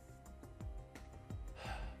か？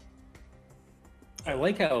 I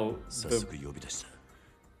like how 早 the 速呼び出した。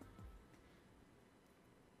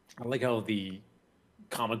 I like how the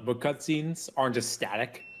comic book cutscenes aren't just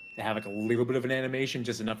static. They have like a little bit of an animation,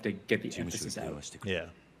 just enough to get the 事務所 emphasis に電 out. 話してくれ。 Yeah.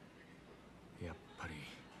 やっぱり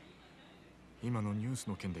今のニュース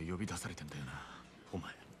の件で呼び出されてんだよな、お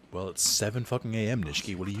前。 Well, it's 7 fucking a.m.,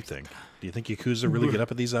 Nishiki. What do you think? Do you think Yakuza really get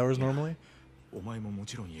up at these hours normally? お前もも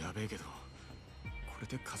ちろんやべえけど、これ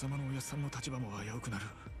で風間のおやっさんの立場も危うくなる。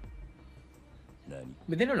 何？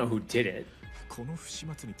 But they don't know who did it. この不始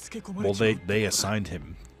末につけ込まれ Well, ちまう they assigned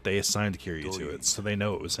him. They assigned Kiryu to it, so they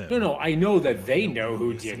know it was him. No, no, I know that they know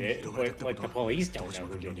who did it, but like the police don't know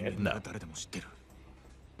who did it. No. 誰でも知ってる。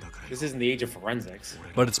だから This isn't the age of forensics.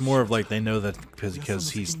 But it's more of like they know that because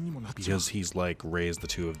he's like raised the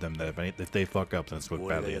two of them, that if they fuck up, then it's look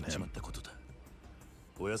俺が badly や in っちま him. ったことだ。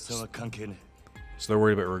おやっさんは関係ね So they're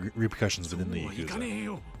worried about repercussions そう within the はいかね Yakuza. え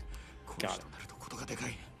よ。こうとなるとことがでか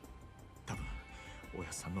い。多分おや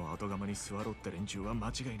っさんの後釜に座ろうって連中は間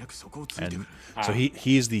違いなくそこをついてく And る。 so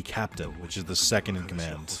he's the captain, which is the second in だか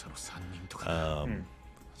ら command. 補佐の三人とか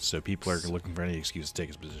So people are looking for any excuse to take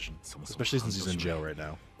his position, especially since he's in jail right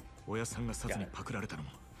now. おやっさんが殺にパクられたのも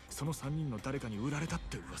その三人の誰かに売られたっ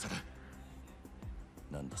て噂だ。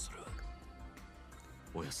え。なんだそれは。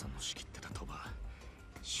おやっさんの仕切ってた賭場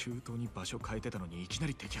周到に場所変えてたのにいきな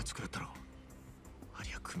り摘発食らったろ。あ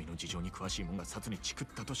りゃ組の事情に詳しいもんが殺にチクっ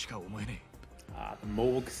たとしか思えね The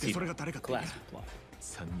mobile え。で casino それが誰かって言え classic ば plot.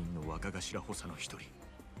 三人の若頭補佐の一人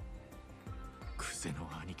クゼの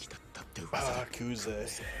兄貴だったって噂だ。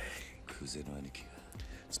 Yakuza. クゼの兄貴が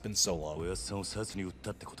It's been so お long. やっさんを殺に撃っ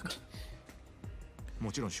たってことか。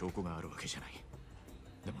もちろん証拠があるわけじゃない。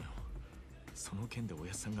でもよ、その件でお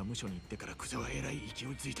やっさんが無所に行ってからクゼはえらい勢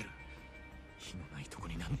いついてる。火のないとこ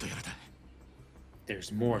になんとやらだ。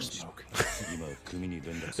 There's more smoke. 今は組に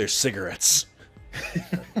連絡す There's る。 cigarettes.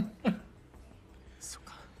 そう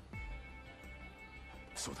か。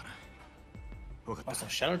そうだな。わかった。 Also,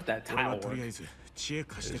 shout out to that 俺は tile とりあ work. えず知恵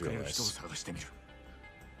貸してくれる人を探してみる。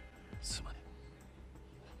すまね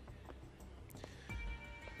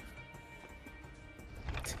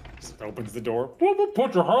Just opens the door.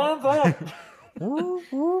 Put your hands up!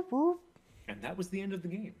 And that was the end of the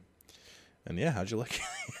game. And yeah, how'd you like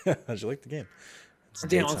how'd you like the game? It's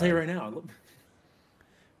Dan, I'll tell you daytime. right now.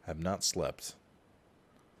 Have not slept.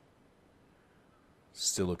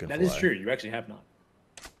 Still looking That fly. is true. You actually have not.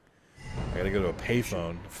 I gotta go to a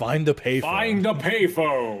payphone. Find a payphone. Find a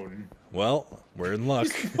payphone. Well, we're in luck.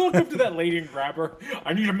 Walk up to that lady and grab her.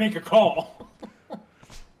 I need to make a call.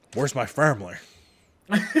 Where's my family?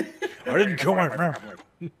 I didn't kill my family.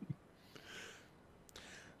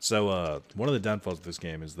 So, one of the downfalls of this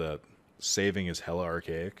game is that saving is hella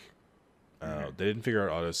archaic. They didn't figure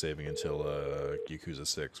out auto-saving until Yakuza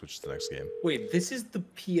 6, which is the next game. Wait, this is the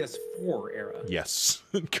PS4 era. Yes,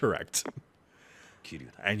 correct. 桐生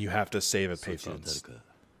だ。 And you have to save at そっちで誰 payphones. か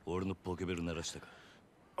俺のポケベル鳴らしたか。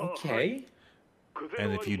 Okay.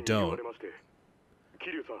 And if you don't,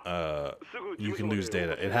 you can lose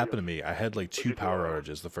data. It happened to me. I had like 2 power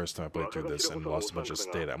outages the first time I played through this and lost a bunch of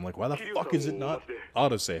data. I'm like, why the fuck is it not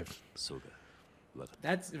autosaved? そうか。わかった。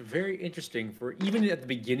 That's very interesting. For even at the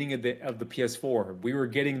beginning of the PS4, we were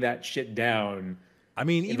getting that shit down. I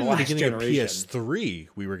mean, In even the at the last beginning of generation. PS3,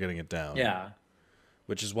 we were getting it down. Yeah.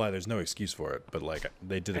 Which is why there's no excuse for it. But like,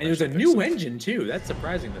 they did. And it was a eventually fix new it. engine too. That's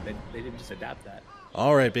surprising that they didn't just adapt that.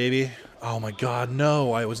 All right, baby. Oh my God,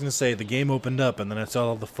 no! I was gonna say the game opened up and then I saw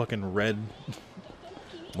all the fucking red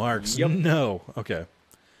marks. Yep. No. Okay.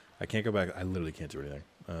 I can't go back. I literally can't do anything.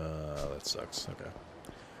 That sucks. Okay.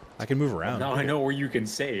 I can move around. Now I know where you can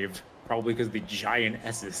save. Probably because of the giant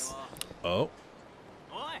S's. Oh.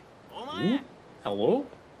 おいお Ooh. 前 Hello?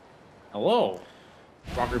 Hello?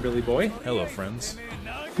 Rockabilly boy? Hello, friends.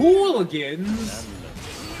 Hooligans!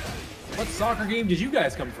 What soccer game did you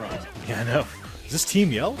guys come from? Yeah, I know. Is this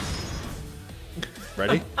Team Yell?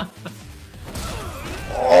 Ready?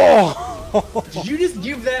 Did you just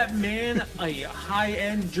give that man a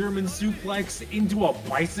high-end German suplex into a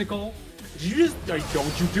bicycle? Did you just...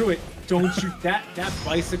 Don't you do it. Don't you... That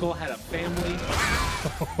bicycle had a family.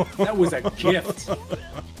 That was a gift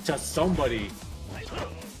to somebody.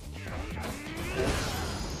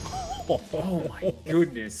 Oh my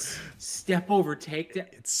goodness. Step over, take that.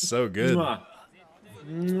 It's so good. Mwah.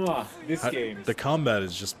 Mwah. This game. The combat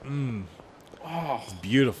is just Oh,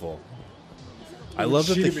 beautiful. I love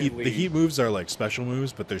that the Legitimately. heat moves are like special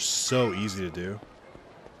moves, but they're so easy to do.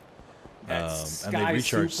 that and they sky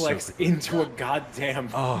recharge so suplex quickly. into a goddamn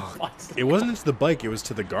Oh, bicycle. it wasn't into the bike; it was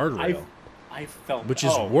to the guardrail, I felt... which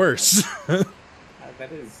is oh, worse.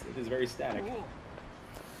 That is. It is very static.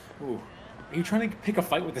 Ooh. Are you trying to pick a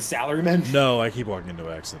fight with the salarymen? No, I keep walking into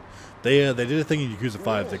accident. They did a thing in Yakuza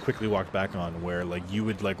 5 they quickly walked back on where like you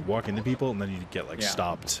would like walk into people and then you'd get like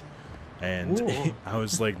stopped. And I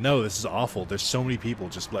was like, no, this is awful. There's so many people.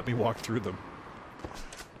 Just let me walk through them.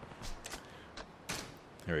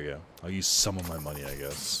 There we go. I'll use some of my money, I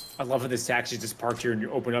guess. I love how this taxi just parked here and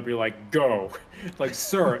you open up. You're like, go, like,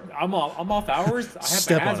 sir, I'm off hours. I have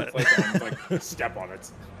Step on it. Like, step on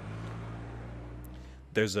it.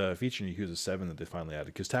 There's a feature in Yakuza 7 that they finally added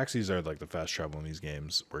because taxis are like the fast travel in these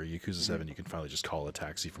games. Where Yakuza 7, you can finally just call a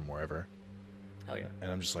taxi from wherever. Hell yeah.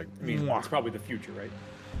 And I'm just like, I mean, it's probably the future, right?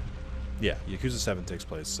 Yeah, Yakuza 7 takes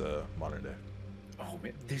place modern day. Oh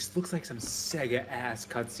man, this looks like some Sega ass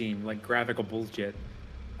cutscene, like graphical bullshit.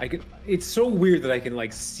 It's so weird that I can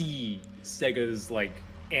like see Sega's like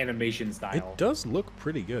animation style. It does look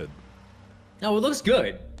pretty good. No, it looks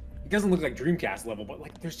good. It doesn't look like Dreamcast level, but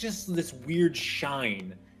like there's just this weird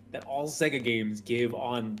shine that all Sega games give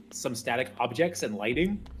on some static objects and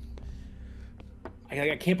lighting.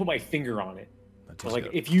 I can't put my finger on it. But like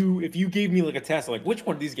if you gave me like a test, like which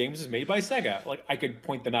one of these games is made by Sega, like I could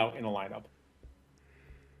point them out in a lineup.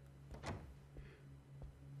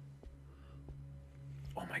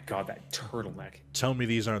 Oh my god, that turtleneck. Tell me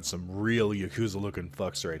these aren't some real Yakuza looking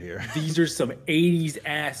fucks right here. These are some 80s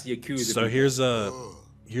ass Yakuza. So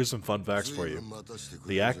here's some fun facts for you.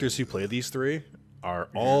 The actors who play these three are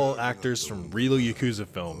all actors from real Yakuza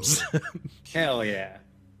films. Hell yeah.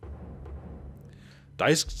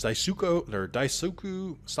 Daisuku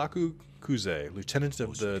Saku Kuze, lieutenant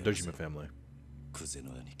of the Dojima family.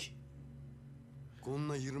 こん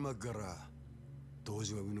な昼間から東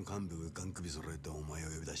島組の幹部がガン首揃えてお前を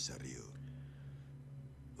呼び出した理由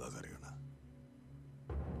わかるよな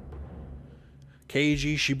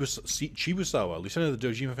Keiji Shibusawa, lieutenant of the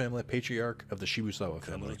Dojima family, patriarch of the Shibusawa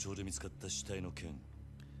family. 町で見つかった死体の件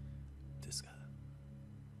ですが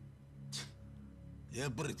や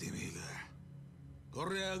っぱりてめえかこ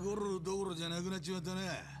れはゴルどころじゃなくなっちまったな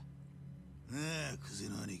なあクゼ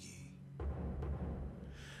の兄貴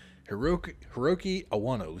Hiroki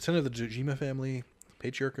Awano, lieutenant of the Dojima family,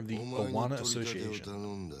 patriarch of the Awana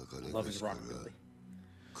Association. Love his rockabilly.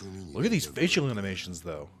 Look at these facial animations,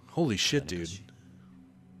 though. Holy shit, dude.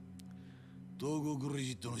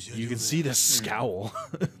 You can see the scowl.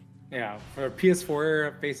 Yeah, for PS4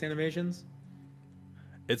 era face animations.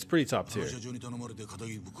 It's pretty top tier.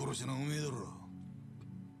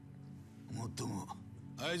 もっとも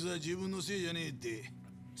あいつは自分のせいじゃねえって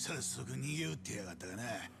早速逃げ打ってやがったがな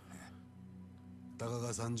たか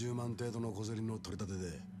が30万程度の小競りの取り立て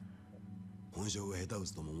で本性が下手打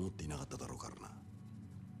つとも思っていなかっただろうからなは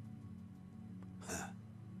あ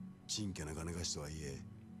真剣な金貸しとはいえ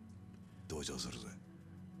同情するぜ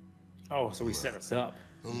Oh, so he set us up.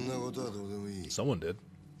 そんなことはどうでもいい Someone did.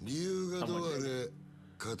 理由がどうあれ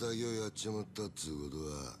仇をやっちまったっつうこと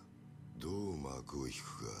はどう幕を引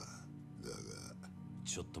くかだが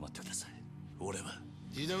ちょっと待ってください俺は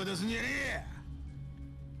ジタバタすんじゃねえ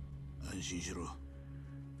安心しろ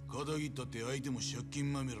仇切ったって相手も借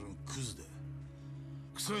金まみれのクズだ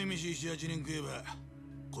臭い飯7、8年食えば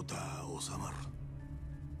事は収まる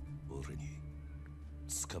俺に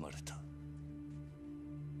掴まれた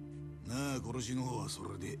なあ殺しの方はそ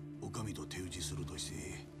れでお上と手打ちするとし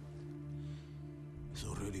て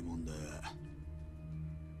それより問題は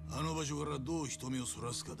あの場所からどう人目をそ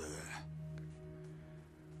らすかだが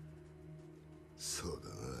そうだ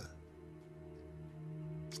な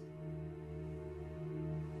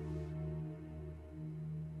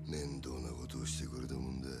面倒なことをしてくれたも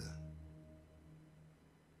んだ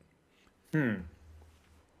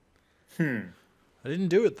I didn't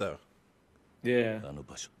do it, though. Yeah. あの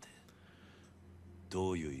場所って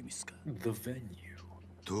どういう意味っすか The venue.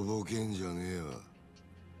 とぼけんじゃねえよ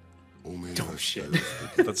おめえ Dumb shit.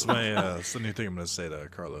 That's that's the new thing I'm gonna say to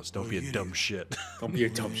Carlos. Don't be a dumb shit. Don't be a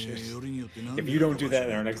dumb shit. If you don't do that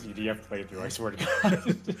in our next EDF playthrough, I swear to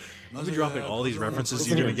God. I'll be dropping all these references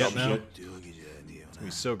you're gonna get now. It's gonna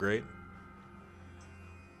be so great.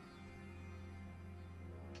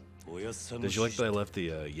 Did you like that I left the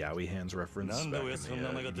Yowie hands reference back in the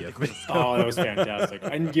EDF? Oh, that was fantastic.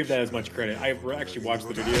 I didn't give that as much credit. I actually watched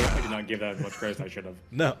the video. I did not give that as much credit as I should have.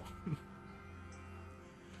 No.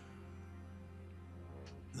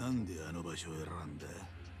 なんであの場所を選んだ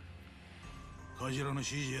カジラの指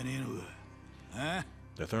示じゃねえのかあ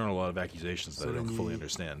They're throwing a lot of accusations that I don't fully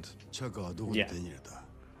understand. チャカはどこで手に入れた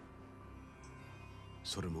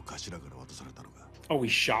それもカシラから渡されたのか Oh, we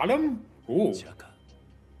shot him? Ooh. ジャカ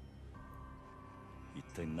一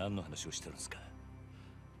体何の話をしてるんですか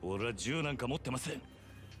俺は銃なんか持ってません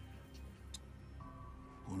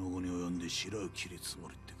の後に及んで白を切りつも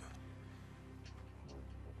りってか。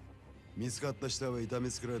見つかった死体は痛め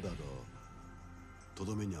つけられた後、と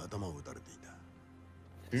どめに頭を打たれていた。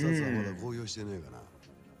殺はまだ公表してねえかな。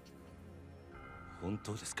本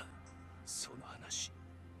当ですか、その話。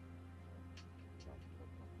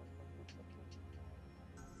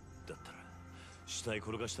だったら死体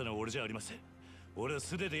転がしたのは俺じゃありません。俺は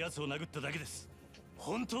素手で奴を殴っただけです。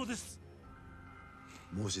本当です。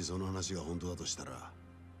もしその話が本当だとしたら、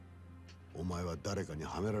お前は誰かに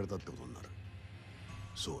はめられたってことになる。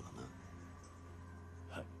そうだ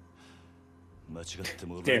な。はい。間違って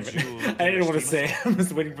も Damn it. I didn't want to say. I'm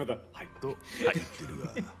just waiting for the. と言ってる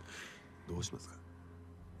が、どうしますか。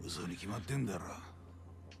嘘に決まってんだろ。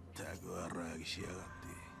たくわらぎしやがっ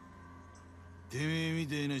て。てめえみ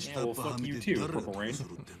たいな下っ端はめて誰だとする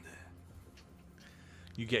ってんだ。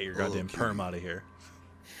You get your goddamn perm out of here.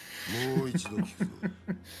 もう一度聞くぞ。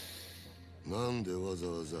なんでわざ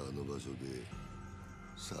わざあの場所で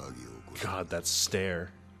騒ぎを起こす。 God, that stare.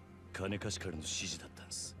 金貸しからの指示だったん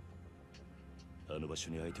です。あの場所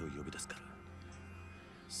に相手を呼び出すから、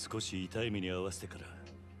少し痛い目に合わせてから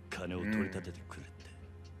金を取り立ててくれって。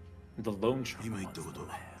The loan shark. 今言ったこと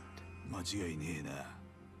間違いねえな。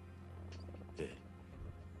ええ。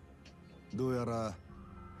どうやら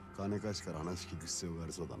金貸しから話聞く必要があ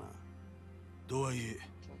りそうだな。とはいえ、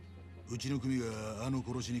うちの組があの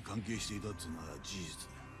殺しに関係していたっていうのは事実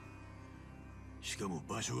だ。しかも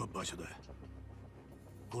場所が場所だ。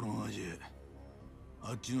このままじゃ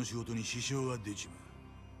あっちの仕事に支障が出ちま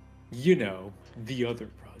う。You know, the other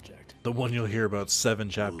project. The one you'll hear about 7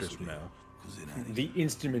 chapters from now. The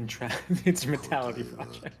instrumentality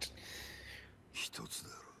project. 一つだ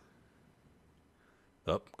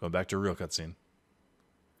ろ。 Oh, going back to a real cutscene.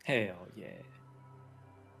 Hell yeah.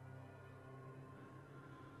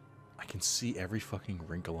 I can see every fucking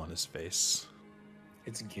wrinkle on his face.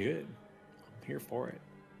 It's good. I'm here for it.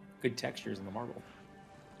 Good textures in the marble.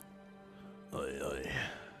 Oy, oy.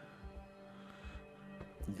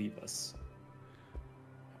 Leave us.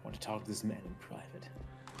 I want to talk to this man in private.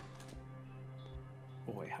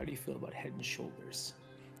 Boy, how do you feel about Head and Shoulders?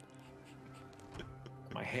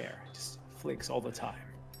 My hair just flakes all the time.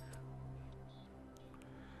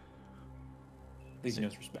 Please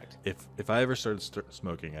knows respect. If I ever started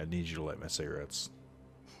smoking, I'd need you to light my cigarettes.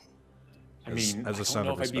 I mean, as a I sign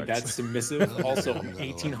don't know of if I'd be respect. that submissive. Also, I'm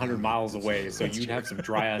 1,800 miles away, so you'd have some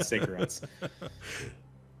dry-ass cigarettes.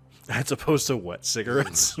 As opposed to wet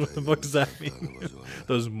cigarettes? What the fuck does that mean?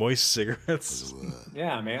 Those moist cigarettes?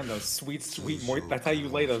 Yeah, man, those sweet, sweet moist. That's how you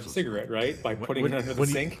light a cigarette, right? By putting it under the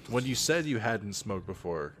sink. When you said you hadn't smoked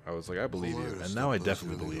before, I was like, I believe you. And now I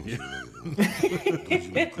definitely believe you.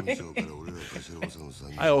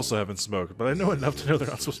 I also haven't smoked, but I know enough to know they're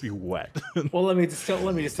not supposed to be wet. Well, let me just tell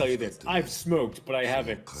you this. I've smoked, but I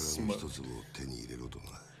haven't smoked.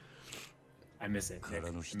 I miss it, Nick.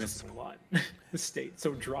 I miss it a lot. The state's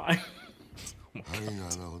so dry.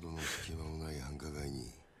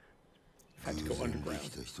 Had to go underground.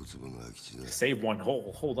 Save one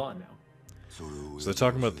hole. Hold on now. So they're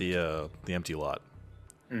talking about the empty lot.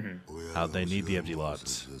 How they need the empty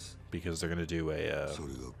lots because they're gonna do a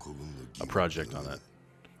project on it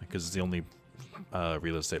because it's the only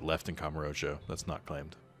real estate left in Kamurocho that's not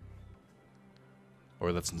claimed,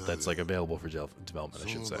 or that's like available for development, I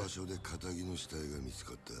should say.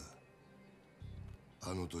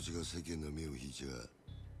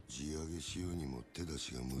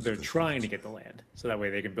 They're trying to get the land so that way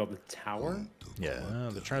they can build a tower. Yeah,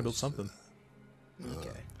 they're trying to build something.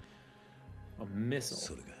 Okay. A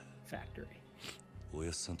missile factory. お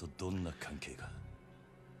やっさんとどんな関係が。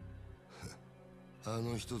あ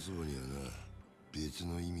の一坪にはな、別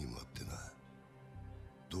の意味もあってな。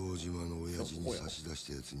堂島の親父に差し出し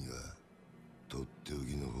たやつには、とってお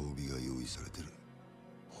きの褒美が用意されてる。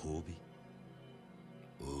褒美？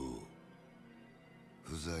おう。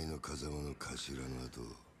不在の風間の頭の後、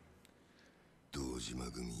堂島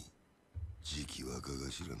組、次期若頭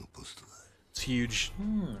のポストだ。It's huge.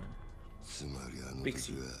 つまりあの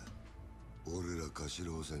時は、俺ら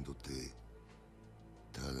頭補佐にとって、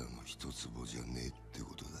ただの一坪じゃねえって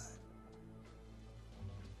ことだ。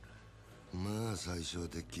まあ最初は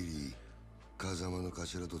てっきり風間の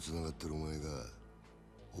頭と繋がってるお前が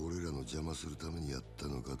俺らの邪魔するためにやった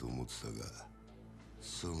のかと思ってたが、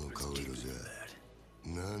その顔色じゃ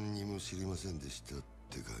何にも知りませんでしたっ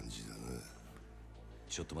て感じだな。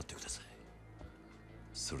ちょっと待ってください。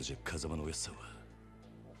それじゃ風間のおやっさんは、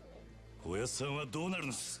おやっさんはどうなるん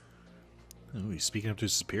です？ Ooh, he's speaking up to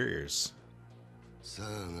his superiors. さあ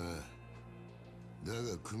な。だ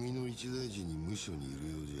が組の一大臣に無所にい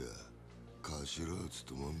るようじゃ頭は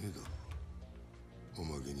務まんねえだろ。お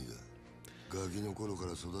まけに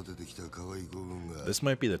This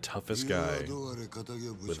might be the toughest guy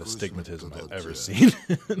with astigmatism I've ever seen.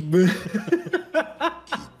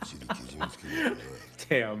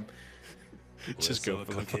 Damn. Just go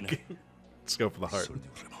for the fucking. Let's go for the heart.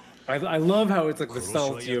 I love how it's like the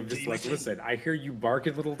subtlety of just like, listen, I hear you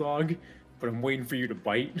barking, little dog, but I'm waiting for you to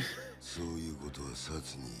bite.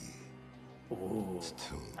 Ooh,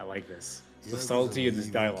 I like this. The subtlety of this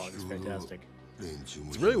dialogue is fantastic. It's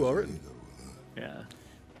really well written. Yeah.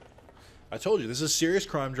 I told you, this is a serious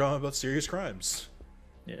crime drama about serious crimes.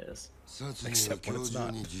 Yes. Except when it's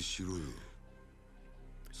not.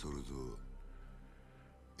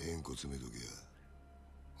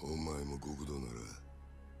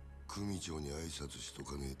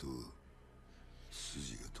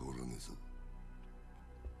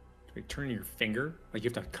 Wait, turn your finger? Like you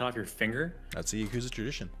have to cut off your finger? That's the Yakuza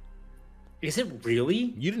tradition. Is it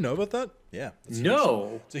really? You didn't know about that? Yeah.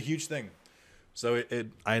 No. It's a huge thing. So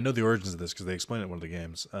I know the origins of this because they explain it in one of the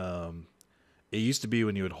games. It used to be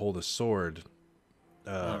when you would hold a sword,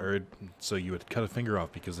 so you would cut a finger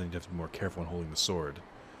off because then you'd have to be more careful when holding the sword.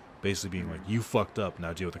 Basically being like, you fucked up,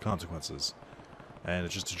 now deal with the consequences. And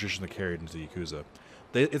it's just a tradition that carried into Yakuza.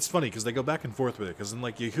 It's funny because they go back and forth with it. Because in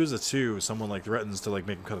like Yakuza 2, someone like threatens to like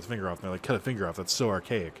make him cut a finger off, and they're like, cut a finger off. That's so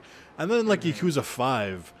archaic. And then like Yakuza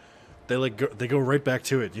 5, they go right back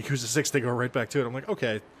to it. Yakuza 6, they go right back to it. I'm like,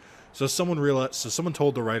 okay. So someone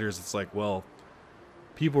told the writers, it's like, well,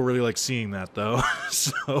 people really like seeing that though.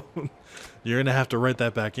 So you're gonna have to write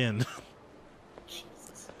that back in.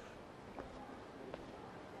 Jesus.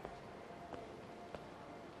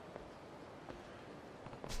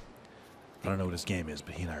 I don't know what his game is,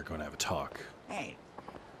 but he and I are going to have a talk. Hey.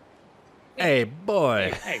 Hey,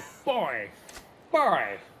 boy. Hey, boy.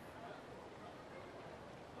 Boy.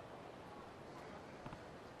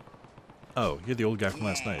 Oh, you're the old guy from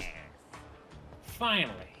last night.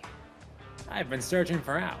 Finally. I've been searching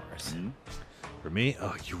for hours. For me?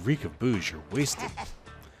 Oh, you reek of booze. You're wasted.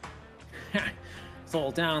 This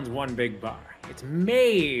whole town's one big bar. It's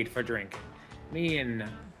made for drinking. Me and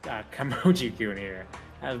Kamoji-kun here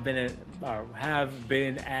have been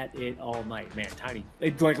at it all night. Man, Tiny,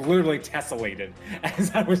 they like literally tessellated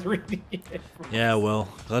as I was reading it. Yeah, well,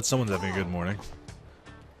 glad someone's having a good morning.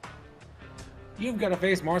 You've got a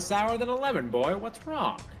face more sour than a lemon, boy. What's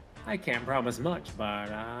wrong? I can't promise much,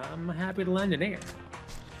 but I'm happy to lend an ear.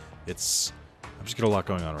 I'm just got a lot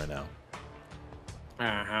going on right now.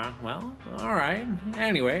 Uh-huh. Well, all right.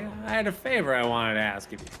 Anyway, I had a favor I wanted to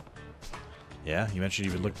ask of you. Yeah, you mentioned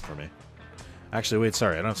you've been looking for me. Actually, wait,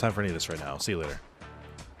 sorry, I don't have time for any of this right now. I'll see you later.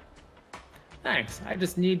 Thanks. I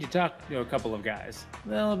just need to talk to a couple of guys.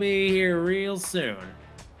 They'll be here real soon.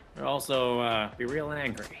 They'll also be real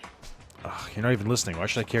angry. Ugh, you're not even listening. Why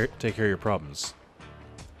should I take care of your problems?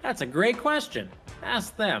 That's a great question.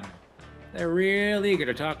 Ask them. They're real eager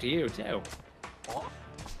to talk to you, too. Oh,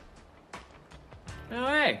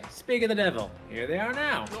 hey, speak of the devil. Here they are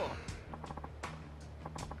now.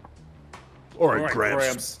 All right,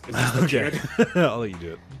 Gramps. Is this the Okay, kid? I'll let you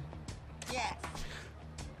do it.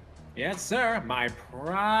 Yes, sir. My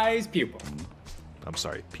prize pupil. I'm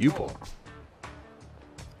sorry, pupil.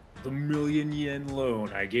 The $1 million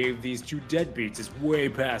loan I gave these two deadbeats is way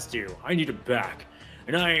past due. I need it back,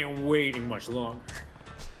 and I ain't waiting much longer.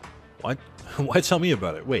 What? Why tell me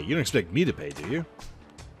about it? Wait, you don't expect me to pay, do you?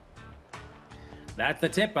 That's the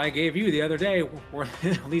tip I gave you the other day, or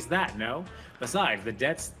at least that, no? Besides, the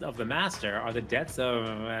debts of the master are the debts of,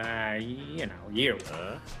 you.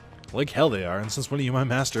 Like hell they are, and since when are you my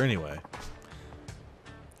master anyway?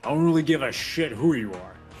 I don't really give a shit who you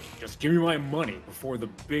are. Just give me my money before the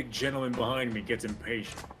big gentleman behind me gets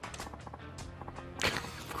impatient.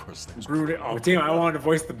 Of course there's... Bruno, oh damn, I wanted to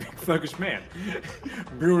voice the big thuggish man.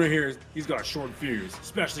 Bruno here, he's got a short fuse,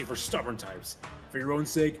 especially for stubborn types. For your own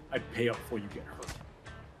sake, I'd pay up before you get hurt.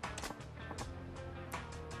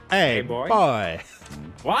 Hey, boy.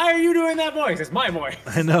 Why are you doing that voice? It's my voice.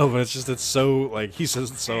 I know, but it's so, like, he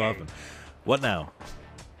says it so often. What now?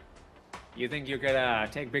 You think you could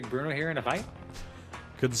take Big Bruno here in a fight?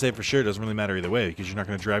 Couldn't say for sure. It doesn't really matter either way, because you're not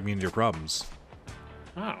going to drag me into your problems.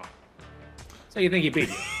 Oh. So you think he beat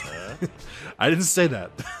you? I didn't say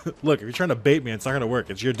that. Look, if you're trying to bait me, it's not going to work.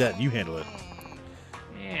 It's your debt. You handle it.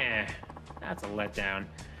 Yeah, that's a letdown.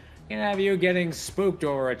 Can't have you getting spooked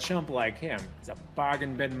over a chump like him. He's a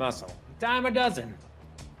bargain bin muscle. Dime a dozen.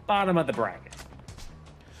 Bottom of the bracket.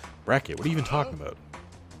 Bracket? What are you even talking about?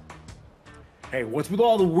 Hey, what's with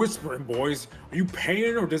all the whispering, boys? Are you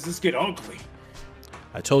paying or does this get ugly?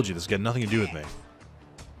 I told you, this got nothing to do with me.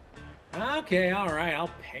 Okay, alright,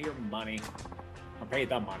 I'll pay your money. I'll pay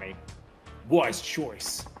the money. Wise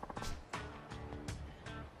choice.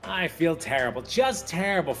 I feel terrible, just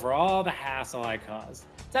terrible for all the hassle I caused.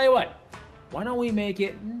 Tell you what, why don't we make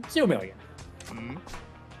it 2 million?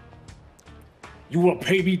 You will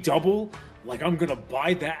pay me double? Like I'm gonna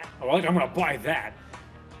buy that? Or like I'm gonna buy that?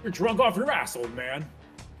 You're drunk off your ass, old man.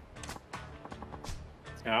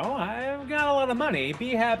 Oh, I've got a lot of money.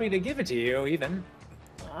 Be happy to give it to you, even.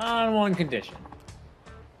 On one condition.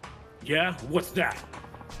 Yeah? What's that?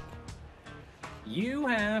 You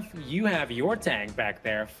have your tank back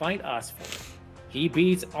there fight us for it. He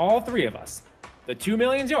beats all 3 of us. The 2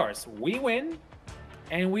 million's yours. We win,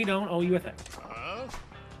 and we don't owe you a thing.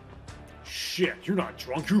 Shit, you're not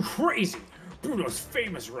drunk, you're crazy. Bruno's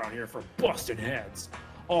famous around here for busting heads.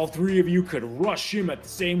 All 3 of you could rush him at the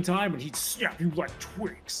same time and he'd snap you like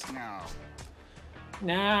twigs.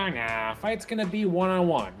 Nah. Fight's gonna be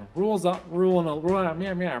one-on-one. Rules and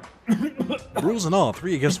all,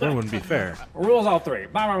 3 against 1 wouldn't be fair. Rules all 3.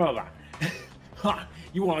 Blah, blah, blah, blah.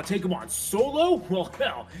 You want to take him on solo? Well,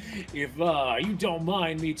 hell, if you don't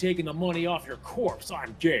mind me taking the money off your corpse,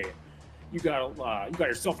 I'm game. You got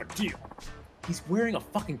yourself a deal. He's wearing a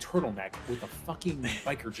fucking turtleneck with a fucking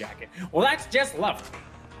biker jacket. Well, that's just lovely.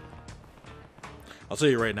 I'll tell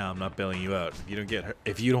you right now, I'm not bailing you out.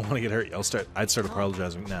 If you don't want to get hurt, I'd start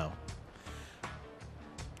apologizing now.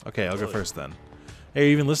 Okay, I'll go first then. Hey, are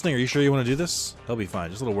you even listening? Are you sure you want to do this? He'll be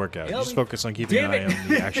fine. Just a little workout. Just focus on keeping an eye on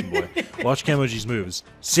the action boy. Watch Kamoji's moves.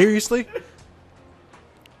 Seriously?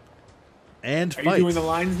 And fight. Are you doing the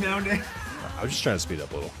lines now, Nick? I was just trying to speed up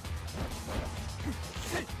a little.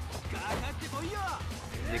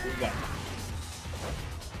 Nick, what you got?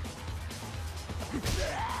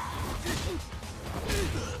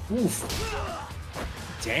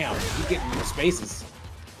 Oof. Damn, he's getting into spaces.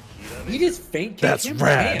 He just faint kicked him.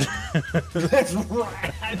 Rad. That's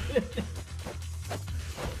rad.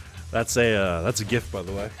 That's a gift, by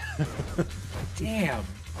the way. Damn.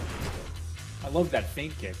 I love that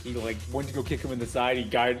feint kick. He like went to go kick him in the side. He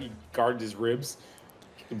guarded his ribs,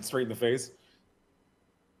 kicked him straight in the face.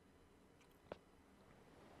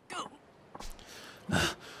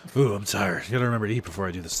 Ooh, I'm tired. You gotta remember to eat before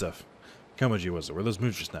I do this stuff. Kamoji was it? Were those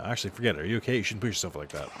moves just now? Actually, forget it. Are you okay? You shouldn't push yourself like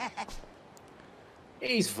that.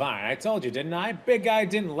 He's fine. I told you, didn't I? Big guy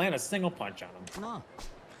didn't land a single punch on him. No.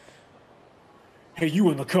 Hey, you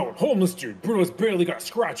in the coat. Homeless dude. Bruno's barely got a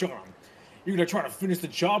scratch on him. You gonna try to finish the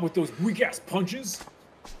job with those weak-ass punches?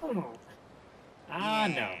 Oh.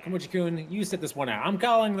 No. Kamoji-kun, you sit this one out. I'm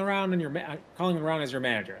calling around as your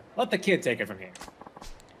manager. Let the kid take it from here.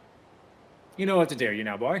 You know what to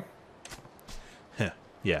do, boy.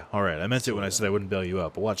 Yeah, alright. I meant it when I said I wouldn't bail you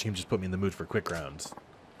out, but watching him just put me in the mood for quick rounds.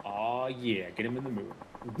 Aw, yeah, get him in the mood.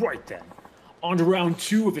 Right then. On to round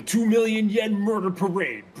 2 of the 2 million yen murder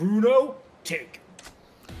parade. Bruno, take.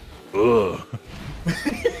 Ugh.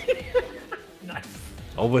 Nice.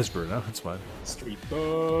 I'll whisper, no? That's fine. Street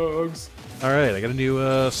thugs. Alright, I got a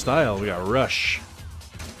new style. We got Rush.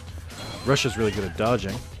 Rush is really good at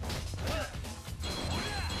dodging.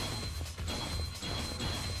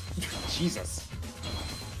 Jesus.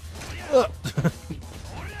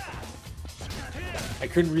 I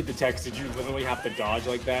couldn't read the text. Did you literally have to dodge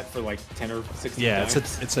like that for like 10 or 16 times? Yeah,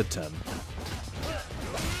 it said 10.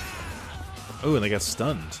 Oh, and they got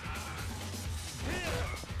stunned.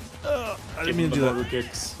 I didn't mean to do that.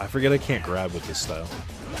 Kicks. I forget I can't grab with this style.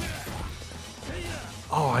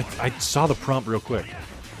 Oh, I saw the prompt real quick.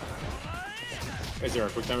 Is there a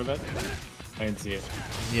quick time event? I didn't see it.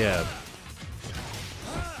 Yeah.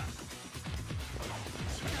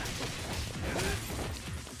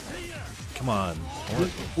 Come on. I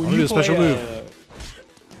want to do a special move.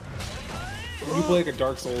 When you play like a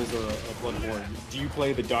Dark Souls or a Bloodborne, do you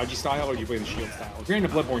play the dodgy style or do you play the shield style? Granted,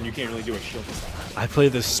 Bloodborne, you can't really do a shield style. I play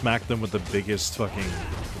the smack them with the biggest fucking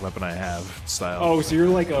weapon I have style. Oh, so you're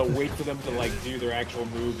like a wait for them to like do their actual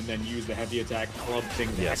move and then use the heavy attack club thing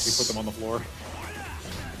to actually put them on the floor.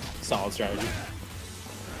 Solid strategy.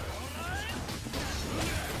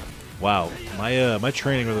 Wow, my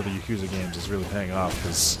training with the Yakuza games is really paying off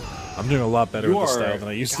because I'm doing a lot better with this style than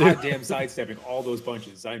I used to. Goddamn sidestepping all those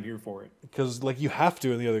punches. I'm here for it. Because like you have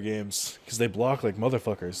to in the other games because they block like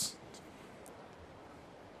motherfuckers.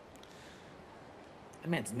 That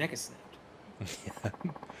man's neck is snapped. Yeah.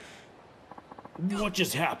 What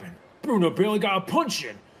just happened? Bruno barely got a punch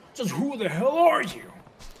in. Just who the hell are you?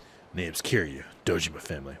 Name's Kiryu, Dojima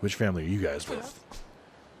family. Which family are you guys with?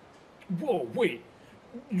 Whoa, wait.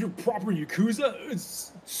 You're proper Yakuza?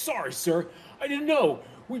 Sorry, sir. I didn't know.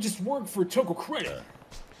 We just work for Toko Credit.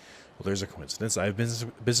 Well, there's a coincidence. I have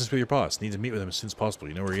business with your boss. Need to meet with him as soon as possible.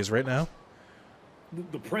 You know where he is right now?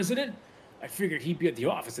 The president? I figured he'd be at the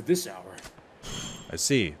office at this hour. I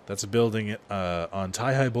see. That's a building on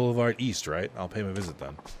Tai Boulevard East, right? I'll pay him a visit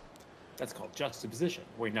then. That's called juxtaposition.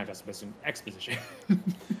 Wait, not juxtaposition, exposition.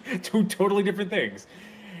 Two totally different things.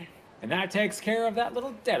 And that takes care of that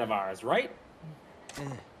little debt of ours, right?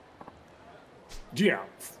 Yeah,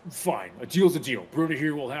 fine. A deal's a deal. Bruno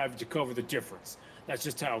here will have to cover the difference. That's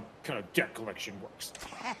just how kind of debt collection works.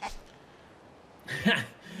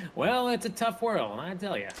 Well, it's a tough world, I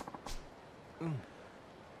tell you.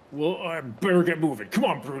 Well, I better get moving. Come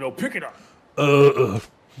on, Bruno, pick it up.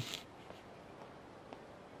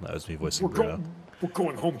 That was me voicing Bruno. We're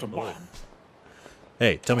going home to Mom.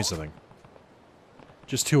 Hey, tell me something.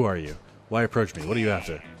 Just who are you? Why approach me? What are you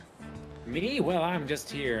after? Me? Well, I'm just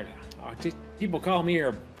here. People call me,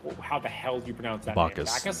 or how the hell do you pronounce that Bacchus.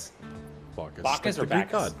 name? Bacchus? Bacchus. Bacchus or The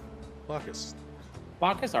Greek Bacchus? god. Bacchus.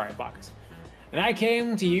 Bacchus? Alright, Bacchus. And I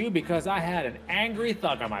came to you because I had an angry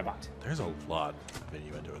thug on my butt. There's a lot of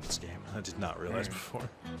innuendo in this game. I did not realize before.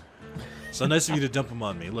 So nice of you to dump them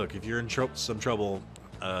on me. Look, if you're in some trouble,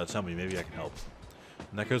 tell me. Maybe I can help.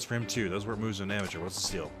 And that goes for him too. Those were moves of an amateur. What's the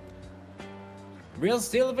steal? Real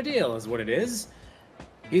steal of a deal is what it is.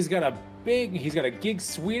 He's got a gig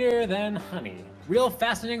sweeter than honey. Real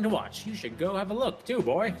fascinating to watch. You should go have a look too,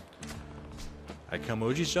 boy. I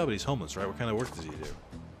Kamoji's job, but he's homeless, right? What kind of work does he do?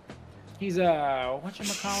 He's a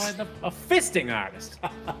a fisting artist.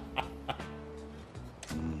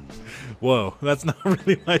 Whoa, that's not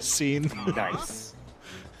really my scene. Nice.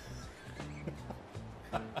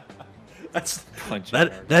 That's Punch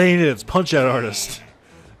that ain't it. It's Punch Out Artist.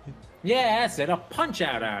 Yeah, that's it. A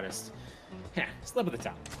punch-out artist. Yeah, slip of the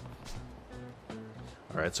tongue.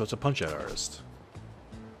 All right, so it's a Punch Out Artist.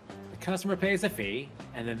 The customer pays a fee,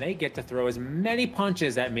 and then they get to throw as many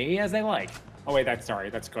punches at me as they like. Oh wait, that's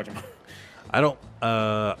Kojima. I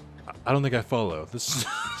don't think I follow. This is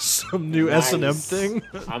some new Nice. S&M thing.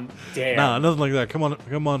 I'm damn. Nah, nothing like that.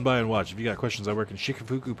 Come on by and watch. If you got questions, I work in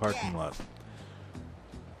Shikafuku parking lot.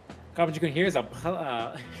 What you can hear is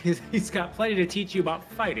he's got plenty to teach you about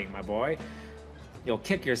fighting, my boy. You'll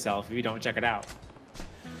kick yourself if you don't check it out.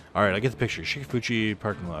 All right, I get the picture. Shikafuchi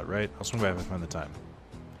parking lot, right? I'll swing by if I find the time.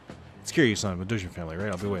 It's Kiryu-san with Doujin family, right?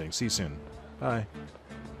 I'll be waiting. See you soon. Bye.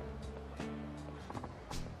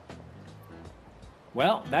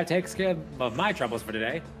 Well, that takes care of my troubles for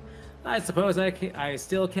today. I suppose I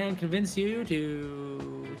still can convince you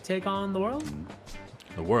to take on the world?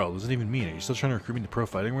 The world? What does it even mean? Are you still trying to recruit me to pro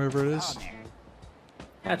fighting wherever it is?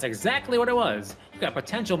 That's exactly what it was. You got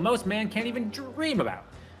potential most man can't even dream about.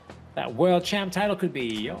 That world champ title could be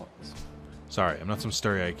yours. Sorry, I'm not some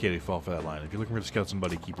starry-eyed kid who fall for that line. If you're looking for to scout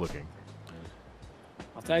somebody, keep looking.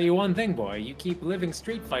 I'll tell you one thing, boy. You keep living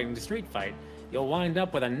street fighting to street fight, you'll wind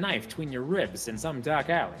up with a knife between your ribs in some dark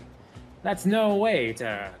alley. That's no way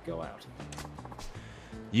to go out.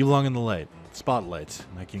 You belong in the light. Spotlight.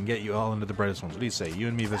 And I can get you all into the brightest ones. What do you say? You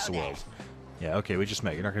and me versus the world. Yeah, okay, we just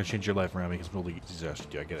met. You're not going to change your life around me because I'm totally disaster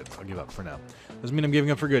you. I get it. I'll give up for now. Doesn't mean I'm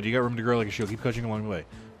giving up for good. You got room to grow like a shield. Keep coaching along the way.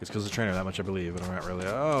 It's because of the trainer, that much I believe, but I'm not really.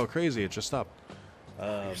 Oh, crazy. It just stopped.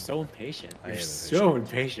 You're so impatient. I You're am so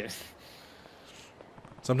impatient.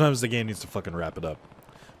 Sometimes the game needs to fucking wrap it up.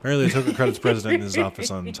 Apparently, the Token Credits president in his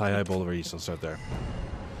office on Tai Boulevard East. I'll start there.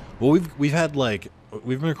 Well, we've had like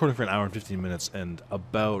we've been recording for an hour and 15 minutes, and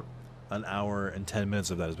about an hour and 10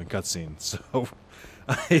 minutes of that has been cutscene. So,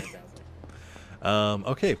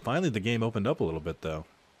 okay, finally the game opened up a little bit though.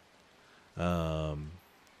 All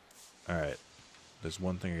right, there's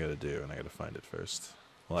one thing I gotta do, and I gotta find it first.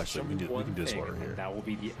 Well, actually, we can do this while we're here. That will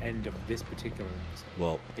be the end of this particular episode.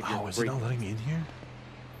 Well, If you're is it not letting me in here?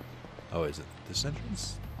 Oh, is it this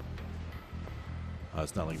entrance? Oh,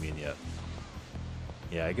 it's not letting me in yet.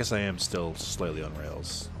 Yeah, I guess I am still slightly on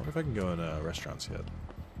rails. I wonder if I can go in restaurants yet.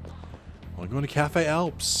 Well, I'm going to Cafe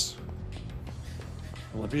Alps.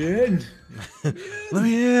 Let me in. Let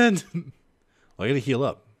me in. Well, I gotta heal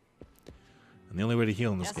up. And the only way to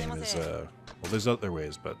heal in this game is, well, there's other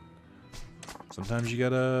ways, but sometimes you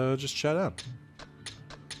gotta just chat out.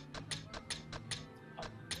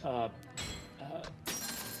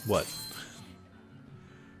 What?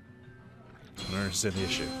 I don't understand the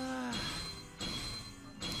issue.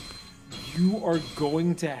 You are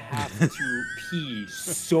going to have to pee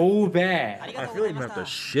so bad. I feel like I'm gonna have to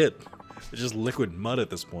shit. It's just liquid mud at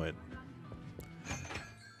this point.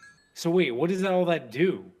 So wait, what does all that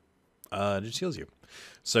do? It just heals you.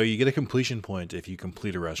 So you get a completion point if you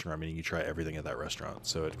complete a restaurant, meaning you try everything at that restaurant.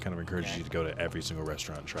 So it kind of encourages you to go to every single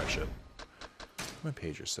restaurant and try shit. My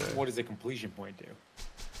pager say. What does a completion point do?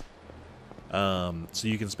 So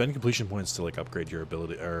you can spend completion points to like upgrade your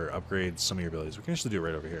ability or upgrade some of your abilities. We can actually do it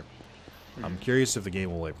right over here. I'm curious if the game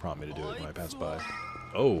will like prompt me to do it when I pass by.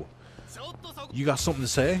 Oh, You got something to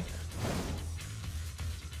say?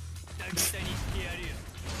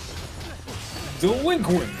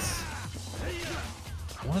 Delinquents.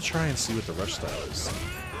 I want to try and see what the rush style is.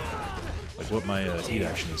 Like what my heat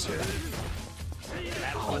action is here.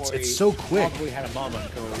 Oh, it's so quick. Probably had a mama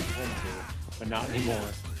go home to, but not anymore.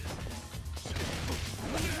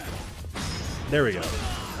 There we go.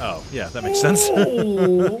 Oh, yeah, that makes sense. Oh,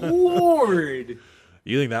 Lord!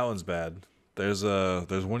 You think that one's bad? There's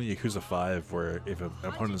one in Yakuza 5 where if an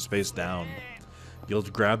opponent is face down, you'll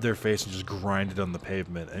grab their face and just grind it on the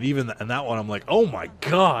pavement. And even in that one, I'm like, oh my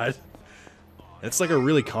god! It's like a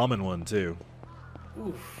really common one, too.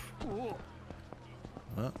 Oof.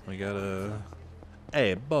 Well, we got a...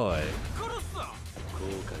 Hey, boy.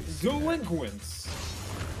 Delinquents.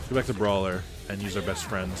 Let's go back to Brawler and use our best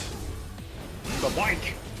friend. The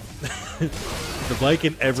bike. The bike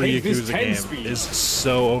in every Take this Yakuza 10 game speed. is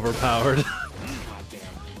so overpowered. God damn.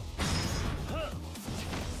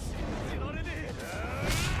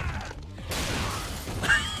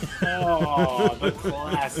 Oh, the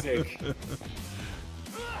classic.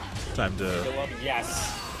 Time to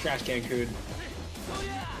Yes. Trash can could.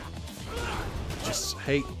 just,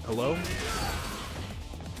 hey, hello?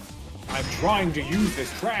 I'm trying to use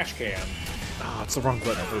this trash can. Oh, it's the wrong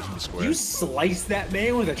button. I thought it was gonna be square. You slice that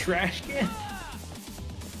man with a trash can?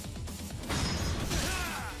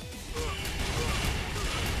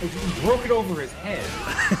 You broke it over his head.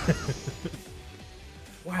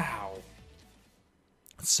 Wow.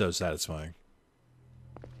 It's so satisfying.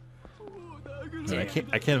 Man, I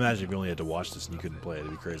can't imagine if you only had to watch this and you couldn't play it.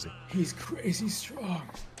 It'd be crazy. He's crazy strong.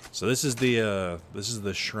 So this is the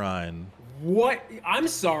shrine. What? I'm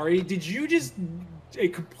sorry. Did you just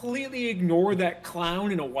completely ignore that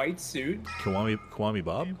clown in a white suit? Kiwami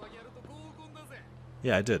Bob?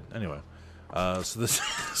 Yeah, I did. Anyway, so the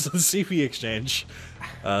CP exchange.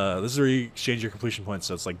 This is where you exchange your completion points.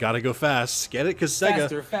 So it's like gotta go fast. Get it? Cause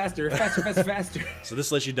Sega. Faster. So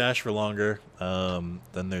this lets you dash for longer.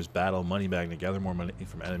 Then there's battle, money magnet, gather more money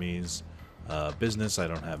from enemies. Business, I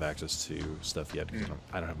don't have access to stuff yet because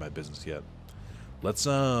I don't have my business yet. Let's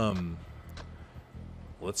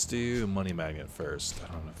do money magnet first. I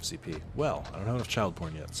don't have enough CP. Well, I don't have enough child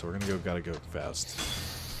porn yet, so we're gonna gotta go fast.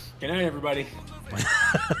 Good night, everybody.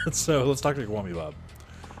 So let's talk to Kiwami Bob.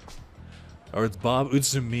 Or it's Bob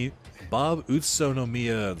Utsunomiya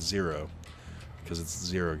 0. Because it's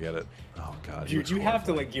 0, get it? Oh god. Dude, you have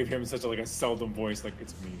to like give him such a seldom voice, like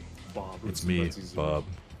it's me, Bob. It's me, Bob.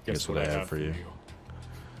 Guess what I have for you.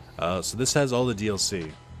 So this has all the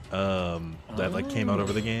DLC that came out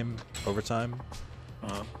over time.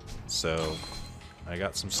 So I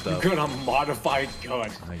got some stuff. You got a modified gun.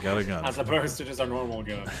 I got a gun. As opposed to just a normal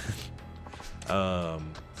gun. So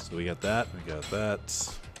we got that. We got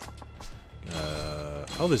that.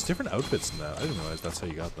 Oh, there's different outfits in that. I didn't realize that's how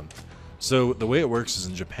you got them. So the way it works is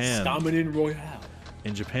in Japan. Stamina Royale.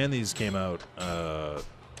 In Japan, these came out.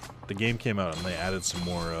 The game came out and they added some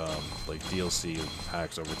more like DLC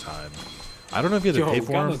packs over time. I don't know if you had to pay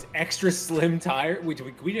for them. Those extra slim tire. Wait,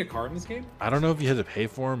 we did a car in this game? I don't know if you had to pay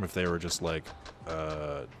for them, if they were just like,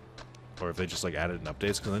 or if they just like added in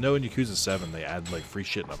updates. Because I know in Yakuza 7 they add like free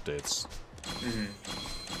shit in updates.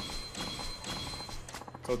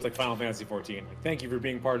 So it's like Final Fantasy 14. Like, thank you for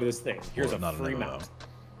being part of this thing. Here's a free mount.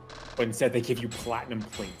 But instead they give you platinum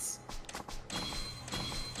plates.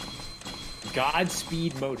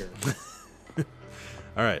 Godspeed motor. All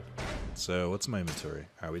right. So what's my inventory?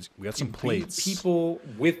 All right, we got some plates. People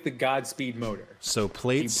with the Godspeed motor. So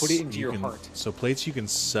plates. You put it into your heart. So plates you can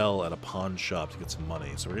sell at a pawn shop to get some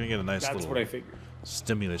money. So we're gonna get a nice That's what I figured.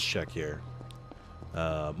 Stimulus check here.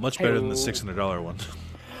 Much better than the $600 one.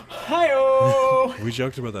 Hi-oh! We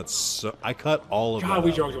joked about that. So I cut all of that. God,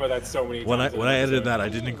 we joked about that so many times. When I edited that, I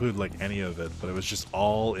didn't include like any of it, but it was just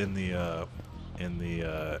all in the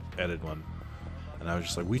edit one. And I was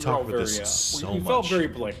just like, we talked about this so much. We felt very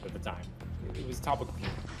blatant at the time. It was topical.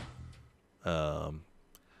 A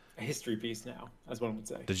history piece now, as one would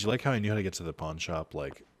say. Did you like how I knew how to get to the pawn shop,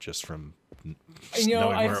 like just from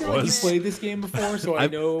knowing where it was? Like you played this game before, so I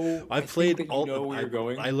know. I've played all. You know where you're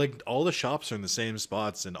going. I like all the shops are in the same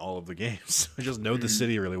spots in all of the games. I just know the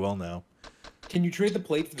city really well now. Can you trade the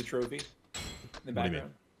plate for the trophy in the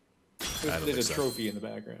background? There's a so. trophy in the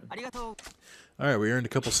background. All right, we earned a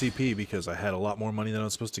couple CP because I had a lot more money than I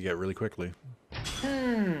was supposed to get really quickly.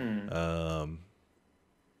 It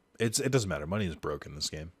doesn't matter. Money is broke in this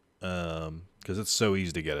game because it's so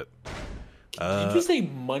easy to get it. Did you say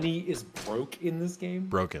money is broke in this game?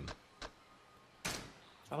 Broken.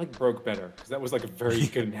 I like broke better because that was like a very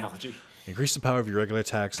good analogy. Increase the power of your regular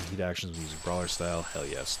attacks and heat actions using brawler style. Hell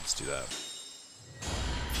yes, let's do that.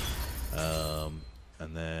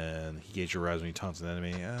 And then he gauges your rise when you taunt an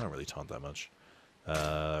enemy. I don't really taunt that much.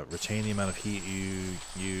 Retain the amount of heat you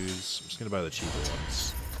use. I'm just gonna buy the cheaper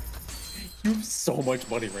ones. You have so much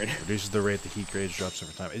money right now. Reduces the rate the heat gauge drops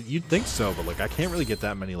over time. You'd think so, but like I can't really get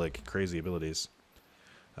that many like crazy abilities.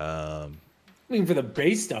 I mean, for the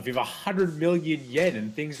base stuff, you have 100 million yen,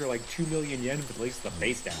 and things are like 2 million yen for at least the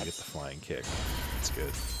base stats. We get the flying kick. That's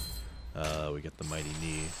good. We get the mighty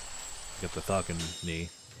knee. We get the Falcon knee.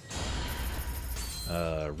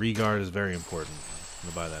 Regard is very important. I'm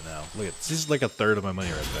gonna buy that now. Look at this is like a third of my money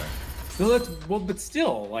right there. No, that's well, but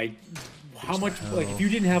still, like, how much? Like, if you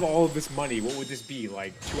didn't have all of this money, what would this be?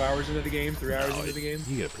 Like 2 hours into the game, 3 hours into the game?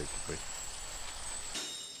 You get it pretty quick.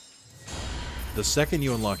 The second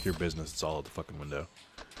you unlock your business, it's all out the fucking window.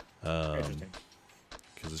 Interesting.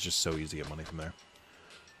 Because it's just so easy to get money from there.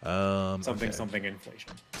 Something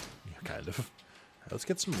inflation. Yeah, kind of. Right, let's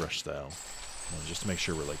get some rush style, just to make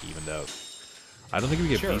sure we're like evened out. I don't think we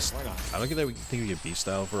get beast. Why not? I don't think we get beast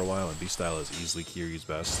style for a while, and beast style is easily Kiryu's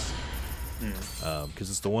best. Because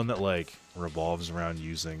it's the one that like revolves around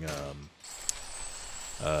using what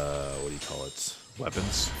do you call it?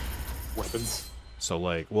 Weapons. Weapons. So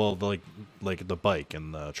like, well, like the bike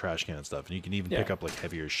and the trash can and stuff, and you can even pick up like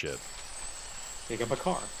heavier shit. Pick up a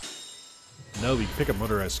car. No, you can pick up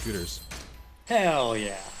motorized scooters. Hell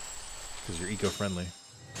yeah. Because you're eco-friendly.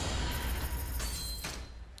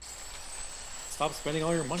 Stop spending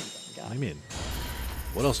all your money then, God. I mean,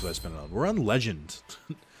 what else would I spend it on? We're on Legend.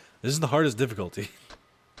 This is the hardest difficulty.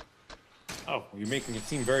 Oh, you're making it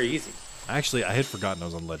seem very easy. Actually, I had forgotten I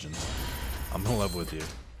was on Legend. I'm in love with you.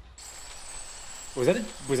 Was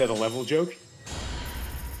that a level joke?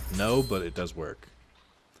 No, but it does work.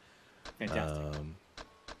 Fantastic.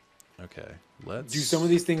 Okay, let's... Do some of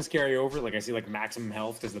these things carry over? Like I see like maximum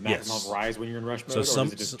health. Does the maximum health rise when you're in rush mode, or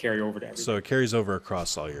does it just carry over to everything? So it carries over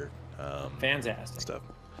across all your fantastic stuff.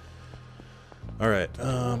 All right,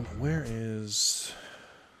 where is...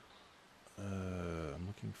 I'm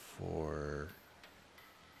looking for...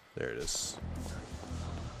 There it is.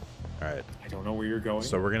 All right. I don't know where you're going.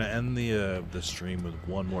 So we're gonna end the stream with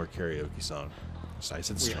one more karaoke song. So I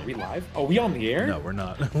said stream. Wait, are we live? Are we on the air? No, we're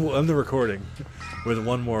not. We'll end the recording with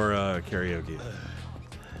one more karaoke.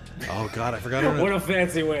 Oh God, I forgot. What a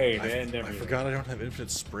fancy way to end everything. I forgot I don't have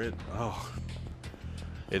infinite sprint. Oh,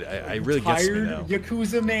 I really gets me now.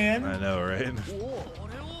 Yakuza man. I know, right?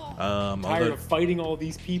 Tired of fighting all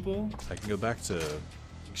these people. I can go back to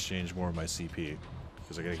exchange more of my CP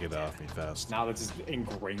because I gotta get that off me fast. Now that's just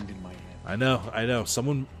ingrained in my head. I know.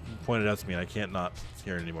 Someone pointed out to me, and I can't not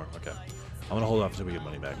hear it anymore. Okay, I'm gonna hold off until we get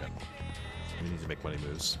money back then. We need to make money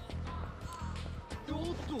moves. I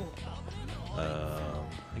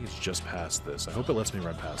think it's just past this. I hope it lets me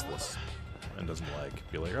run past this and doesn't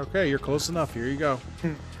be like, okay, you're close enough. Here you go.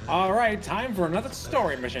 All right, time for another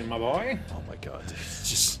story mission, my boy. Oh my God,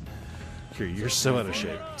 just here. You're so out of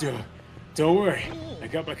shape. Don't worry, I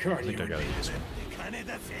got my card. I think I gotta do this one.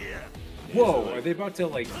 Whoa, are they about to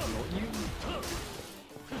like promote you?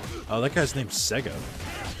 Oh, that guy's name's Sega.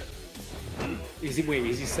 Is he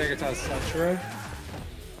Segata Sanshiro?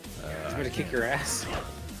 He's gonna kick your ass.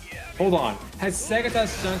 Hold on. Has Segata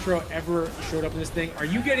Sanshiro ever showed up in this thing? Are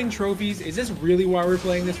you getting trophies? Is this really why we're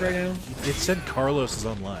playing this right now? It said Carlos is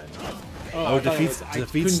online. Oh, defeat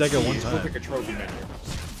Sega one It time. looked like a trophy menu.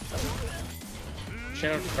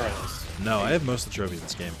 Shout out to Carlos. No, I have most of the trophies in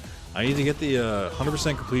this game. I need to get the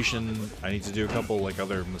 100% completion. I need to do a couple like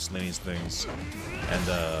other miscellaneous things, and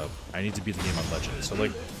I need to beat the game on Legend. So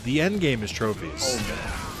like the end game is trophies.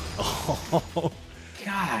 Oh no.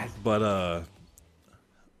 God. But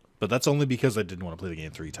that's only because I didn't want to play the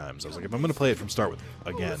game 3 times. I was like, if I'm going to play it from start with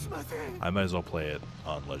again, I might as well play it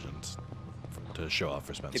on Legend to show off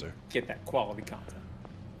for Spencer. Get that quality content.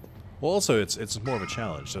 Well, also it's more of a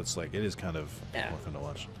challenge, so it's like it is kind of more fun to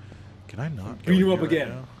watch. Can I not go beat him in up here again?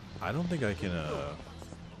 Right now? I don't think I can. I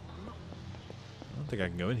don't think I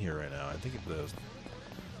can go in here right now. I think the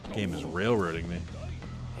game is railroading me.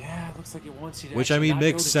 Yeah, it looks like it wants you to. Which I mean not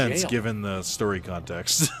makes go to sense jail. given the story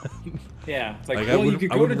context. Yeah, it's like Like, well, you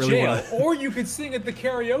could I go to wouldn't really jail, wanna- or you could sing at the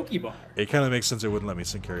karaoke bar. It kind of makes sense it wouldn't let me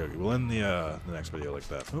sing karaoke. We'll end the next video like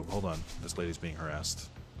that. Oh, hold on. This lady's being harassed.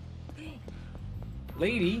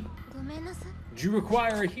 Lady, do you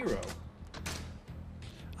require a hero?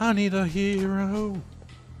 I need a hero.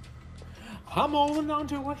 I'm holding on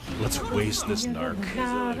to a hero. Let's waste this narc.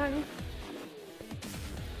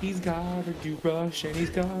 He's gotta do rush, and he's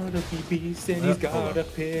gotta be beast, and he's hold gotta on.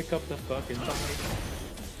 pick up the fucking fight.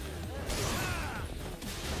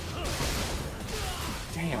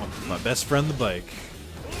 Damn. My best friend, the bike.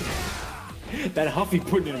 That Huffy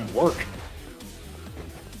putting in work.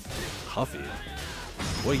 Huffy.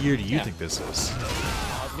 What year do you think this is?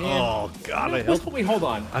 Man. Oh God, I felt. Wait, hold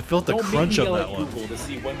on. I felt the Don't crunch make me on yell that at one. Google to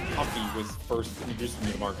see when Huffy was first introduced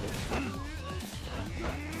to the market.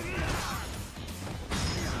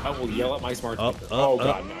 I will yell at my smart speaker. Oh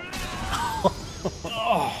God, no.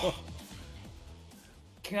 Oh.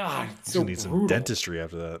 God, it's so need some brutal. dentistry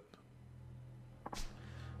after that.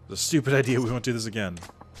 It's a stupid idea. We won't do this again.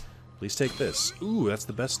 Please take this. Ooh, that's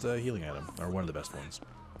the best healing item, or one of the best ones.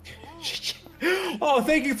 Oh,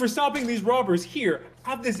 thank you for stopping these robbers. Here,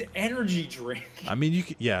 have this energy drink. I mean, you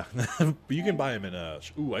can, yeah, you can buy them in.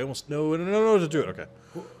 Ooh, I almost no to do it. Okay.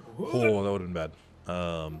 Oh, that would have been bad.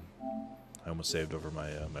 I almost saved over my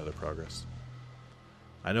my other progress.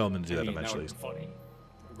 I know I'm gonna do that eventually. That would be funny.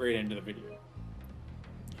 Great end of the video.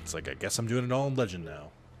 It's like I guess I'm doing it all in Legend now.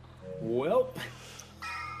 Well,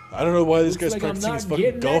 I don't know why this guy's like I'm practicing his not fucking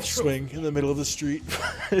getting golf that swing in the middle of the street.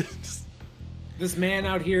 this man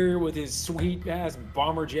out here with his sweet ass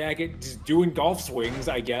bomber jacket, just doing golf swings,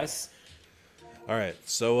 I guess. All right,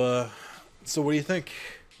 so what do you think?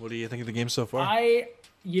 What do you think of the game so far?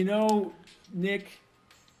 You know, Nick,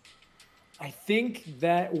 I think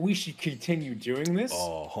that we should continue doing this.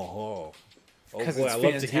 Oh because boy, it's I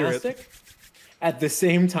love to hear it. fantastic. At the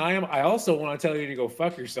same time, I also want to tell you to go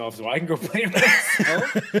fuck yourself so I can go play it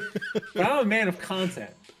myself. But I'm a man of content.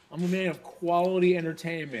 I'm a man of quality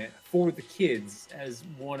entertainment for the kids, as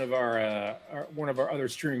one of our other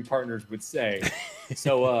streaming partners would say.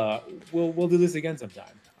 So we'll do this again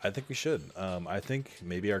sometime. I think we should. I think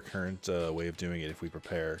maybe our current way of doing it, if we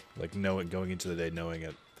prepare, like going into the day, knowing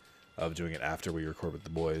it, of doing it after we record with the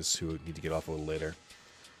boys who need to get off a little later,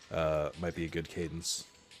 might be a good cadence.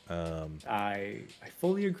 I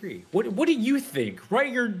fully agree. What do you think?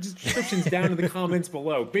 Write your descriptions down in the comments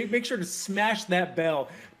below. Make sure to smash that bell,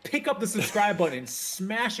 pick up the subscribe button, and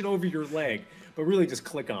smash it over your leg. But really, just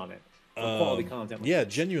click on it for quality content. Yeah,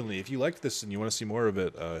 genuinely, if you liked this and you want to see more of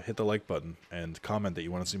it, hit the like button and comment that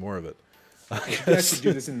you want to see more of it. We should actually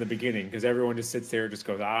do this in the beginning because everyone just sits there and just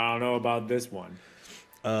goes, I don't know about this one.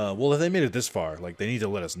 Well, if they made it this far, like they need to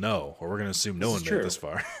let us know, or we're gonna assume no one made it this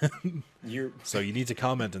far. So you need to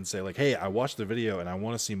comment and say like, "Hey, I watched the video and I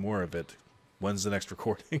want to see more of it. When's the next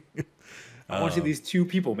recording?" I want to see these two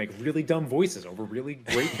people make really dumb voices over really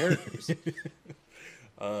great characters.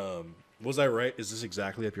 Was I right? Is this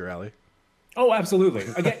exactly up your alley? Oh, absolutely.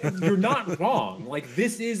 Again, you're not wrong. Like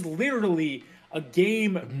this is literally a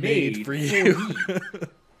game made for you.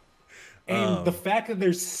 And the fact that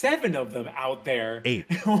there's 7 of them out there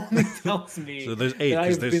 8 only tells me so there's 8 that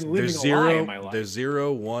I've because been living a lie in my life. there's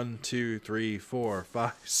 0, 1, 2, 3, 4,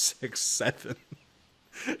 5, 6, 7,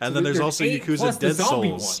 and So then there's also 8 Yakuza plus the Dead zombie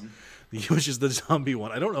Souls, one. which is the zombie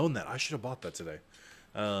one. I don't own that. I should have bought that today,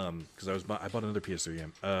 because I bought another PS3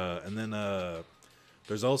 game. And then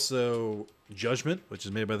there's also Judgment, which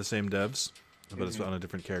is made by the same devs, but it's on a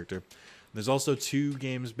different character. There's also 2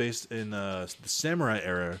 games based in the samurai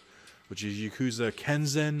era, which is Yakuza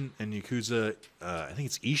Kenzen and Yakuza, I think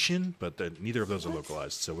it's Ishin, but neither of those are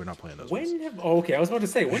localized, so we're not playing those ones. Okay, I was about to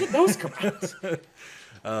say, when did those come out?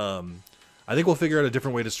 I think we'll figure out a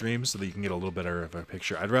different way to stream so that you can get a little better of a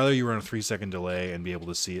picture. I'd rather you run a 3-second delay and be able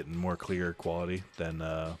to see it in more clear quality than...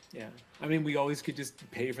 Yeah, I mean, we always could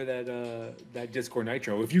just pay for that that Discord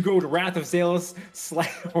Nitro. If you go to Wrath of Zalis,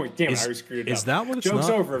 oh, damn, I already screwed it up. Is that what it's Joke's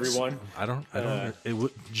not? over, everyone. I don't it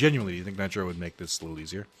would, genuinely, do you think Nitro would make this a little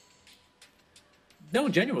easier? No,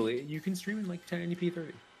 genuinely, you can stream in like 1080p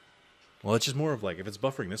 30. Well, it's just more of like, if it's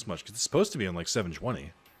buffering this much, because it's supposed to be on like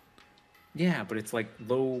 720. Yeah, but it's like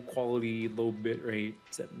low quality, low bit rate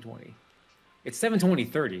 720. It's 720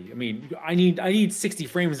 30. I mean, I need 60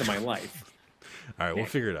 frames in my life. All right, we'll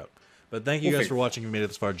figure it out. But thank you guys for watching. If you made it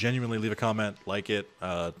this far, genuinely leave a comment, like it,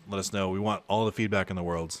 let us know. We want all the feedback in the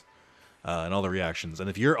world and all the reactions. And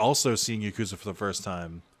if you're also seeing Yakuza for the first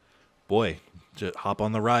time, boy, just hop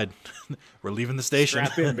on the ride. We're leaving the station.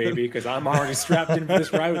 Strap in, baby, because I'm already strapped in for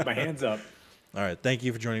this ride with my hands up. All right, thank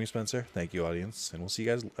you for joining me, Spencer. Thank you, audience. And we'll see you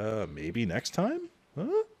guys maybe next time? Huh?